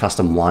your own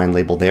custom wine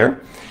label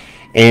there.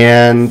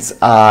 And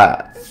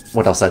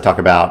what else did I talk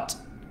about?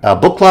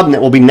 Book club, and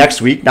that will be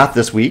next week, not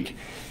this week.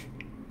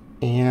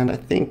 And I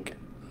think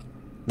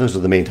those are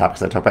the main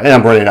topics I talked about. And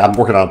I'm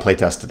working on a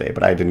playtest today,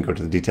 but I didn't go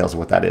to the details of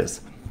what that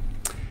is.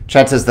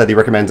 Chad says that he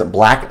recommends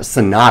Black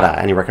Sonata,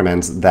 and he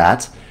recommends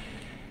that.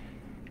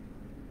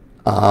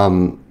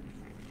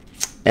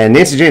 And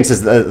Nancy Jane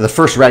says the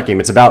first rat game.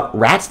 It's about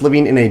rats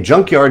living in a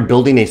junkyard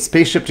building a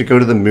spaceship to go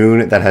to the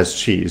moon that has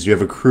cheese. You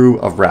have a crew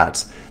of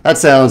rats. That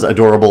sounds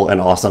adorable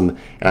and awesome,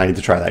 and I need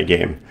to try that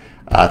game.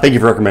 Thank you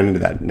for recommending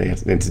that,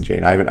 Nancy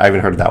Jane. I haven't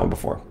heard of that one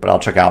before, but I'll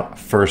check out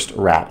First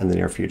Rat in the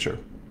near future.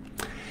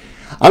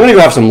 I'm going to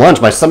go have some lunch.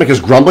 My stomach is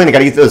grumbling. I got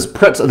to eat those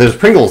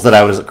Pringles that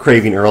I was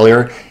craving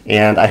earlier,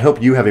 and I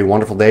hope you have a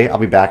wonderful day. I'll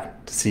be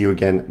back to see you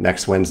again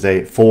next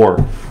Wednesday for,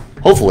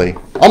 hopefully,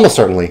 almost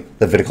certainly,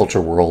 the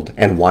Viticulture World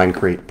and Wine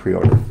Crate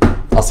pre-order.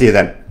 I'll see you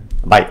then.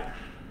 Bye.